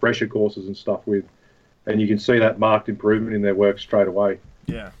refresher courses and stuff with, and you can see that marked improvement in their work straight away.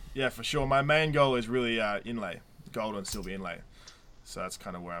 Yeah, for sure. My main goal is really inlay, gold and silver inlay. So that's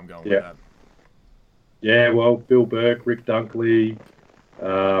kind of where I'm going with that. Yeah, well, Bill Burke, Rick Dunkley,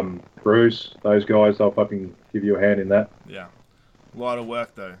 Bruce, those guys, they'll fucking give you a hand in that. Yeah. A lot of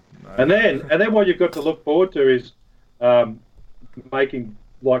work, though. No. And then what you've got to look forward to is making,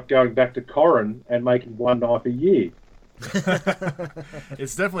 like going back to Corin and making one knife a year.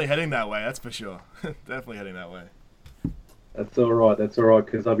 It's definitely heading that way, that's for sure. Definitely heading that way. That's all right,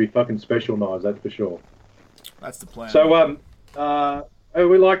 because they'll be fucking special knives, that's for sure. That's the plan. So, we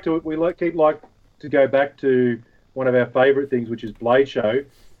keep to go back to one of our favourite things, which is Blade Show,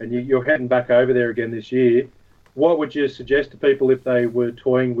 and you're heading back over there again this year. What would you suggest to people if they were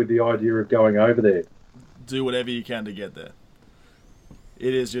toying with the idea of going over there? Do whatever you can to get there.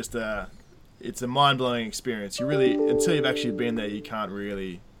 It is just it's a mind-blowing experience. You really, until you've actually been there, you can't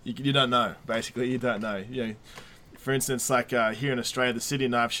really, you don't know. Basically, you don't know. You know, for instance, like here in Australia, the Sydney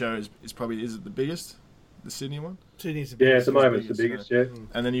Knife Show is probably it the biggest, the Sydney one? Sydney's the biggest. biggest. Yeah, at the moment it's the biggest. Yeah.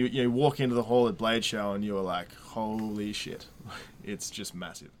 And then you walk into the hall at Blade Show and you're like, holy shit, it's just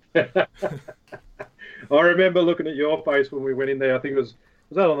massive. I remember looking at your face when we went in there. I think was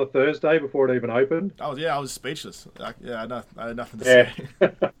that on the Thursday before it even opened? I was speechless. I had nothing to say.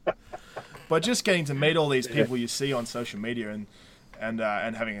 But just getting to meet all these people you see on social media and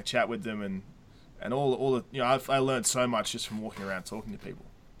having a chat with them and all the I learned so much just from walking around talking to people.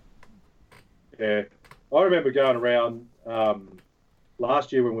 Yeah, I remember going around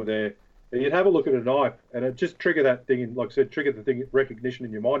last year when we were there, and you'd have a look at a knife, and it just trigger that thing, and like I said, trigger the thing recognition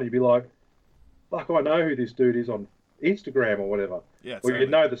in your mind, and you'd be like, "Fuck, I know who this dude is on Instagram or whatever." Yeah, or you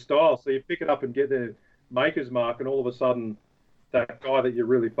know the style, so you pick it up and get their maker's mark, and all of a sudden, that guy that you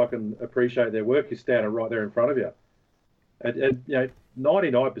really fucking appreciate their work is standing right there in front of you. And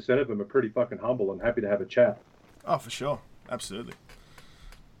 99% of them are pretty fucking humble and happy to have a chat. Oh, for sure, absolutely.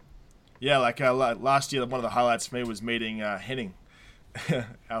 Yeah, like last year, one of the highlights for me was meeting Henning,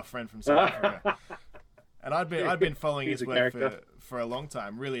 our friend from South Africa. And I'd been following his work for a long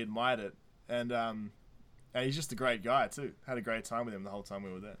time, really admired it, and he's just a great guy too. Had a great time with him the whole time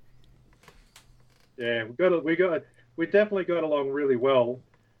we were there. Yeah, we definitely got along really well,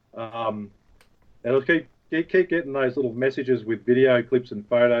 and we'll keep getting those little messages with video clips and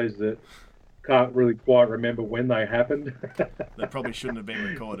photos that can't really quite remember when they happened. They probably shouldn't have been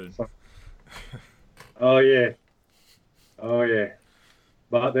recorded. Oh yeah,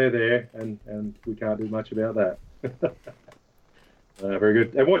 but they're there, and we can't do much about that. Very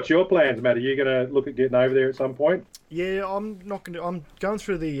good. And what's your plans, Matt? Are you going to look at getting over there at some point? Yeah, I'm not going to. I'm going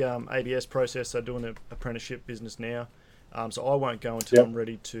through the ABS process. So doing the apprenticeship business now. So I won't go until I'm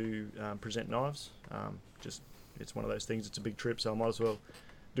ready to present knives. Just it's one of those things. It's a big trip, so I might as well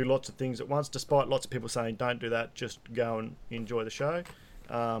do lots of things at once. Despite lots of people saying don't do that, just go and enjoy the show.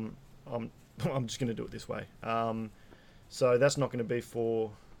 I'm just going to do it this way. So that's not going to be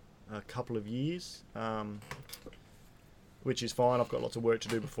for a couple of years, which is fine. I've got lots of work to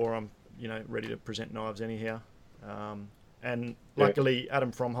do before I'm ready to present knives anyhow. And luckily,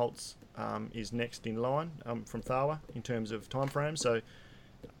 Adam Fromholtz is next in line from Tharwa in terms of time frame. So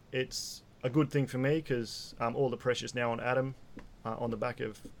it's a good thing for me because all the pressure's now on Adam on the back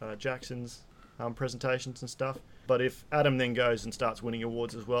of Jackson's presentations and stuff. But if Adam then goes and starts winning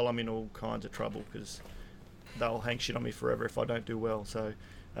awards as well, I'm in all kinds of trouble because they'll hang shit on me forever if I don't do well. So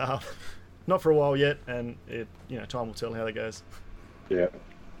not for a while yet, and time will tell how that goes. Yeah,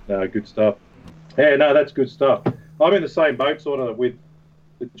 no, good stuff. Yeah, no, that's good stuff. I'm in the same boat sort of with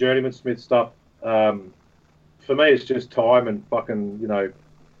the Journeyman Smith stuff. For me, it's just time and fucking,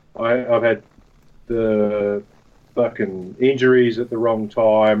 I've had the fucking injuries at the wrong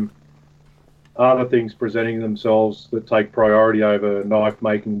time, other things presenting themselves that take priority over knife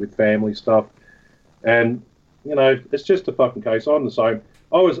making with family stuff. And, it's just a fucking case. I'm the same.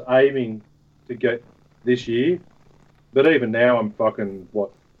 I was aiming to get this year, but even now I'm fucking,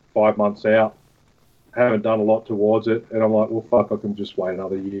 5 months out. Haven't done a lot towards it, and I'm like, well, fuck, I can just wait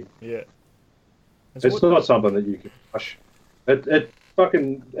another year. Yeah. It's not something that you can rush. It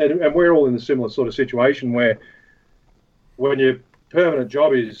fucking, and we're all in a similar sort of situation where when your permanent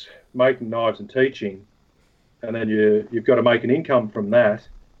job is making knives and teaching, and then you've got to make an income from that,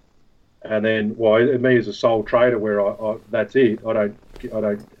 and then, me as a sole trader, where I that's it. I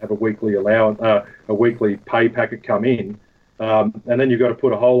don't have a weekly allowance, a weekly pay packet come in, and then you've got to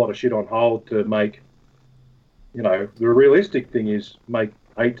put a whole lot of shit on hold to make you know, the realistic thing is make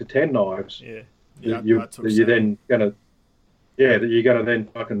 8 to 10 knives. Yeah. Yeah, that, you, that's what that I'm you're saying. then going to, that you're going to then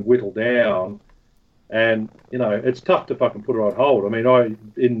fucking whittle down. And, you know, it's tough to fucking put it on hold. I mean,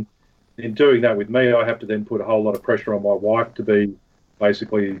 in doing that with me, I have to then put a whole lot of pressure on my wife to be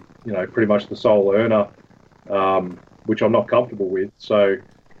basically, you know, pretty much the sole earner, which I'm not comfortable with. So,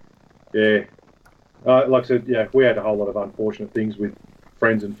 yeah, like I said, we had a whole lot of unfortunate things with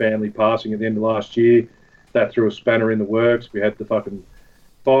friends and family passing at the end of last year. That threw a spanner in the works. We had the fucking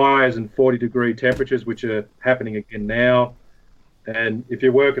fires and 40-degree temperatures, which are happening again now. And if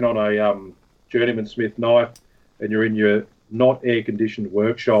you're working on a journeyman smith knife and you're in your not air-conditioned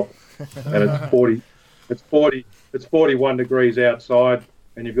workshop and it's 41 degrees outside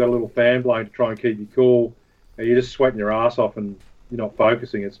and you've got a little fan blowing to try and keep you cool and you're just sweating your ass off and you're not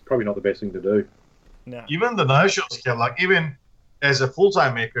focusing, it's probably not the best thing to do. No. Even the knife shows, Kev, like even as a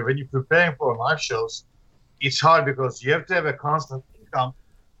full-time maker, when you're preparing for knife shows, it's hard because you have to have a constant income.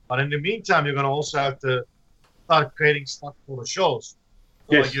 But in the meantime, you're going to also have to start creating stuff for the shows.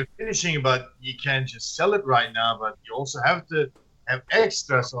 So Yes. like you're finishing, but you can't just sell it right now. But you also have to have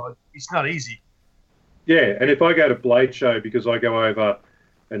extra, so it's not easy. Yeah, and if I go to Blade Show, because I go over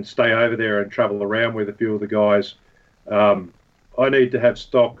and stay over there and travel around with a few of the guys, I need to have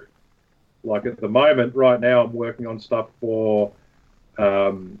stock. Like at the moment, right now, I'm working on stuff for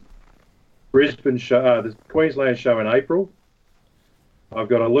Brisbane show, the Queensland show in April. I've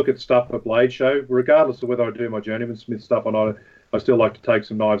got to look at stuff for Blade Show. Regardless of whether I do my Journeyman Smith stuff or not, I still like to take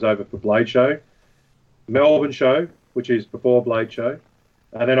some knives over for Blade Show. Melbourne show, which is before Blade Show.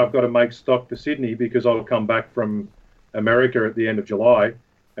 And then I've got to make stock for Sydney because I'll come back from America at the end of July.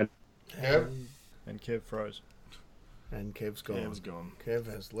 Yeah. And Kev froze. And Kev's gone. Yeah, it was gone. Kev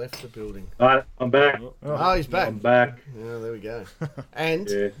has left the building. I'm back. Oh, he's back. I'm back. Yeah, there we go. And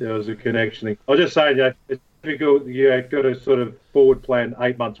Yeah, there was a connection. I was just saying, it's difficult. You've got to sort of forward plan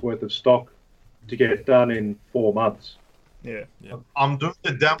 8 months worth of stock to get it done in 4 months. Yeah. I'm doing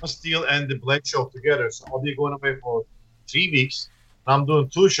the Demo Steel and the Blade show together, so I'll be going away for 3 weeks. I'm doing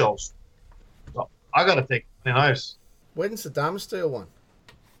 2 shows. So I got to take 20 knives. when's the Dharma Steel one?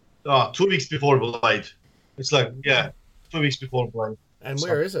 2 weeks before Blade. It's like, 2 weeks before Blade. And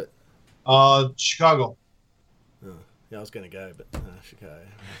where is it? Chicago. Oh, yeah, I was going to go, but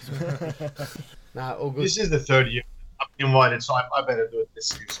Chicago. Nah, all good. This is the 3rd year I'm invited, so I better do it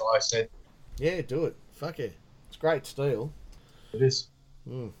this year. So I said, Yeah, do it. Fuck yeah. It's great steel. it is.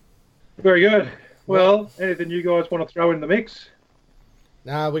 Very good. Well, anything you guys want to throw in the mix?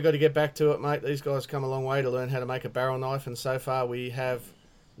 Nah, we got to get back to it, mate. These guys come a long way to learn how to make a barrel knife, and so far we have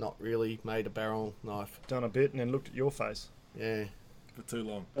not really made a barrel knife. Done a bit and then looked at your face. Yeah. For too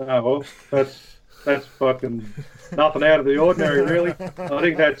long. Well, that's fucking nothing out of the ordinary, really. I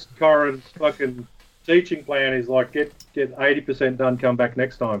think that's Corin's fucking teaching plan is like get 80% done, come back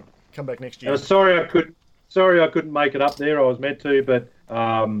next time. Come back next year. Sorry I couldn't make it up there. I was meant to, but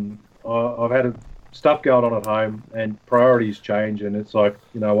I've had stuff going on at home and priorities change, and it's like,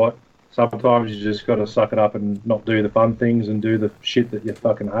 you know what? Sometimes you just got to suck it up and not do the fun things and do the shit that you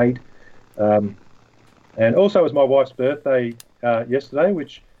fucking hate. And also, it was my wife's birthday yesterday,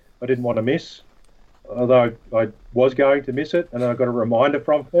 which I didn't want to miss, although I was going to miss it, and I got a reminder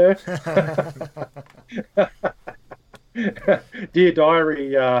from her. Dear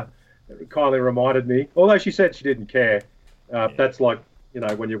Diary kindly reminded me, although she said she didn't care. That's like, you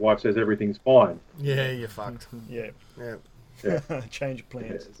know, when your wife says everything's fine. Yeah, you're fucked. Yeah. Yeah. Change of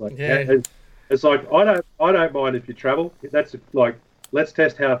plans. It's like, Yeah. it's like I don't mind if you travel. That's like, let's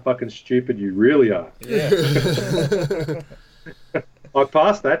test how fucking stupid you really are. Yeah. I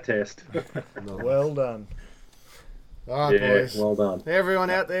passed that test. Well done. All right, boys. Well done. Everyone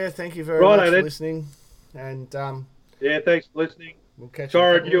out there, thank you very Righto, much for then. listening. And Yeah, thanks for listening. we'll catch you. in a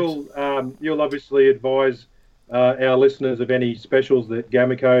Corin, couple of weeks. you'll obviously advise our listeners of any specials that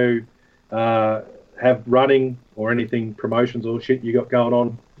Gamico have running or anything promotions or shit you got going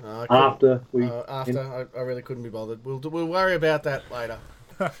on after we. I really couldn't be bothered. We'll worry about that later.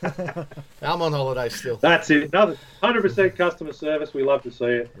 I'm on holiday still. That's it. Another 100% customer service. We love to see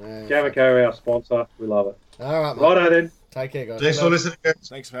it. Yeah. Gamico, our sponsor. We love it. All right, mate. Righto then. Take care, guys. Thanks for listening, guys.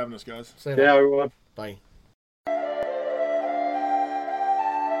 Thanks for having us, guys. See you, Ciao, mate. everyone. Bye.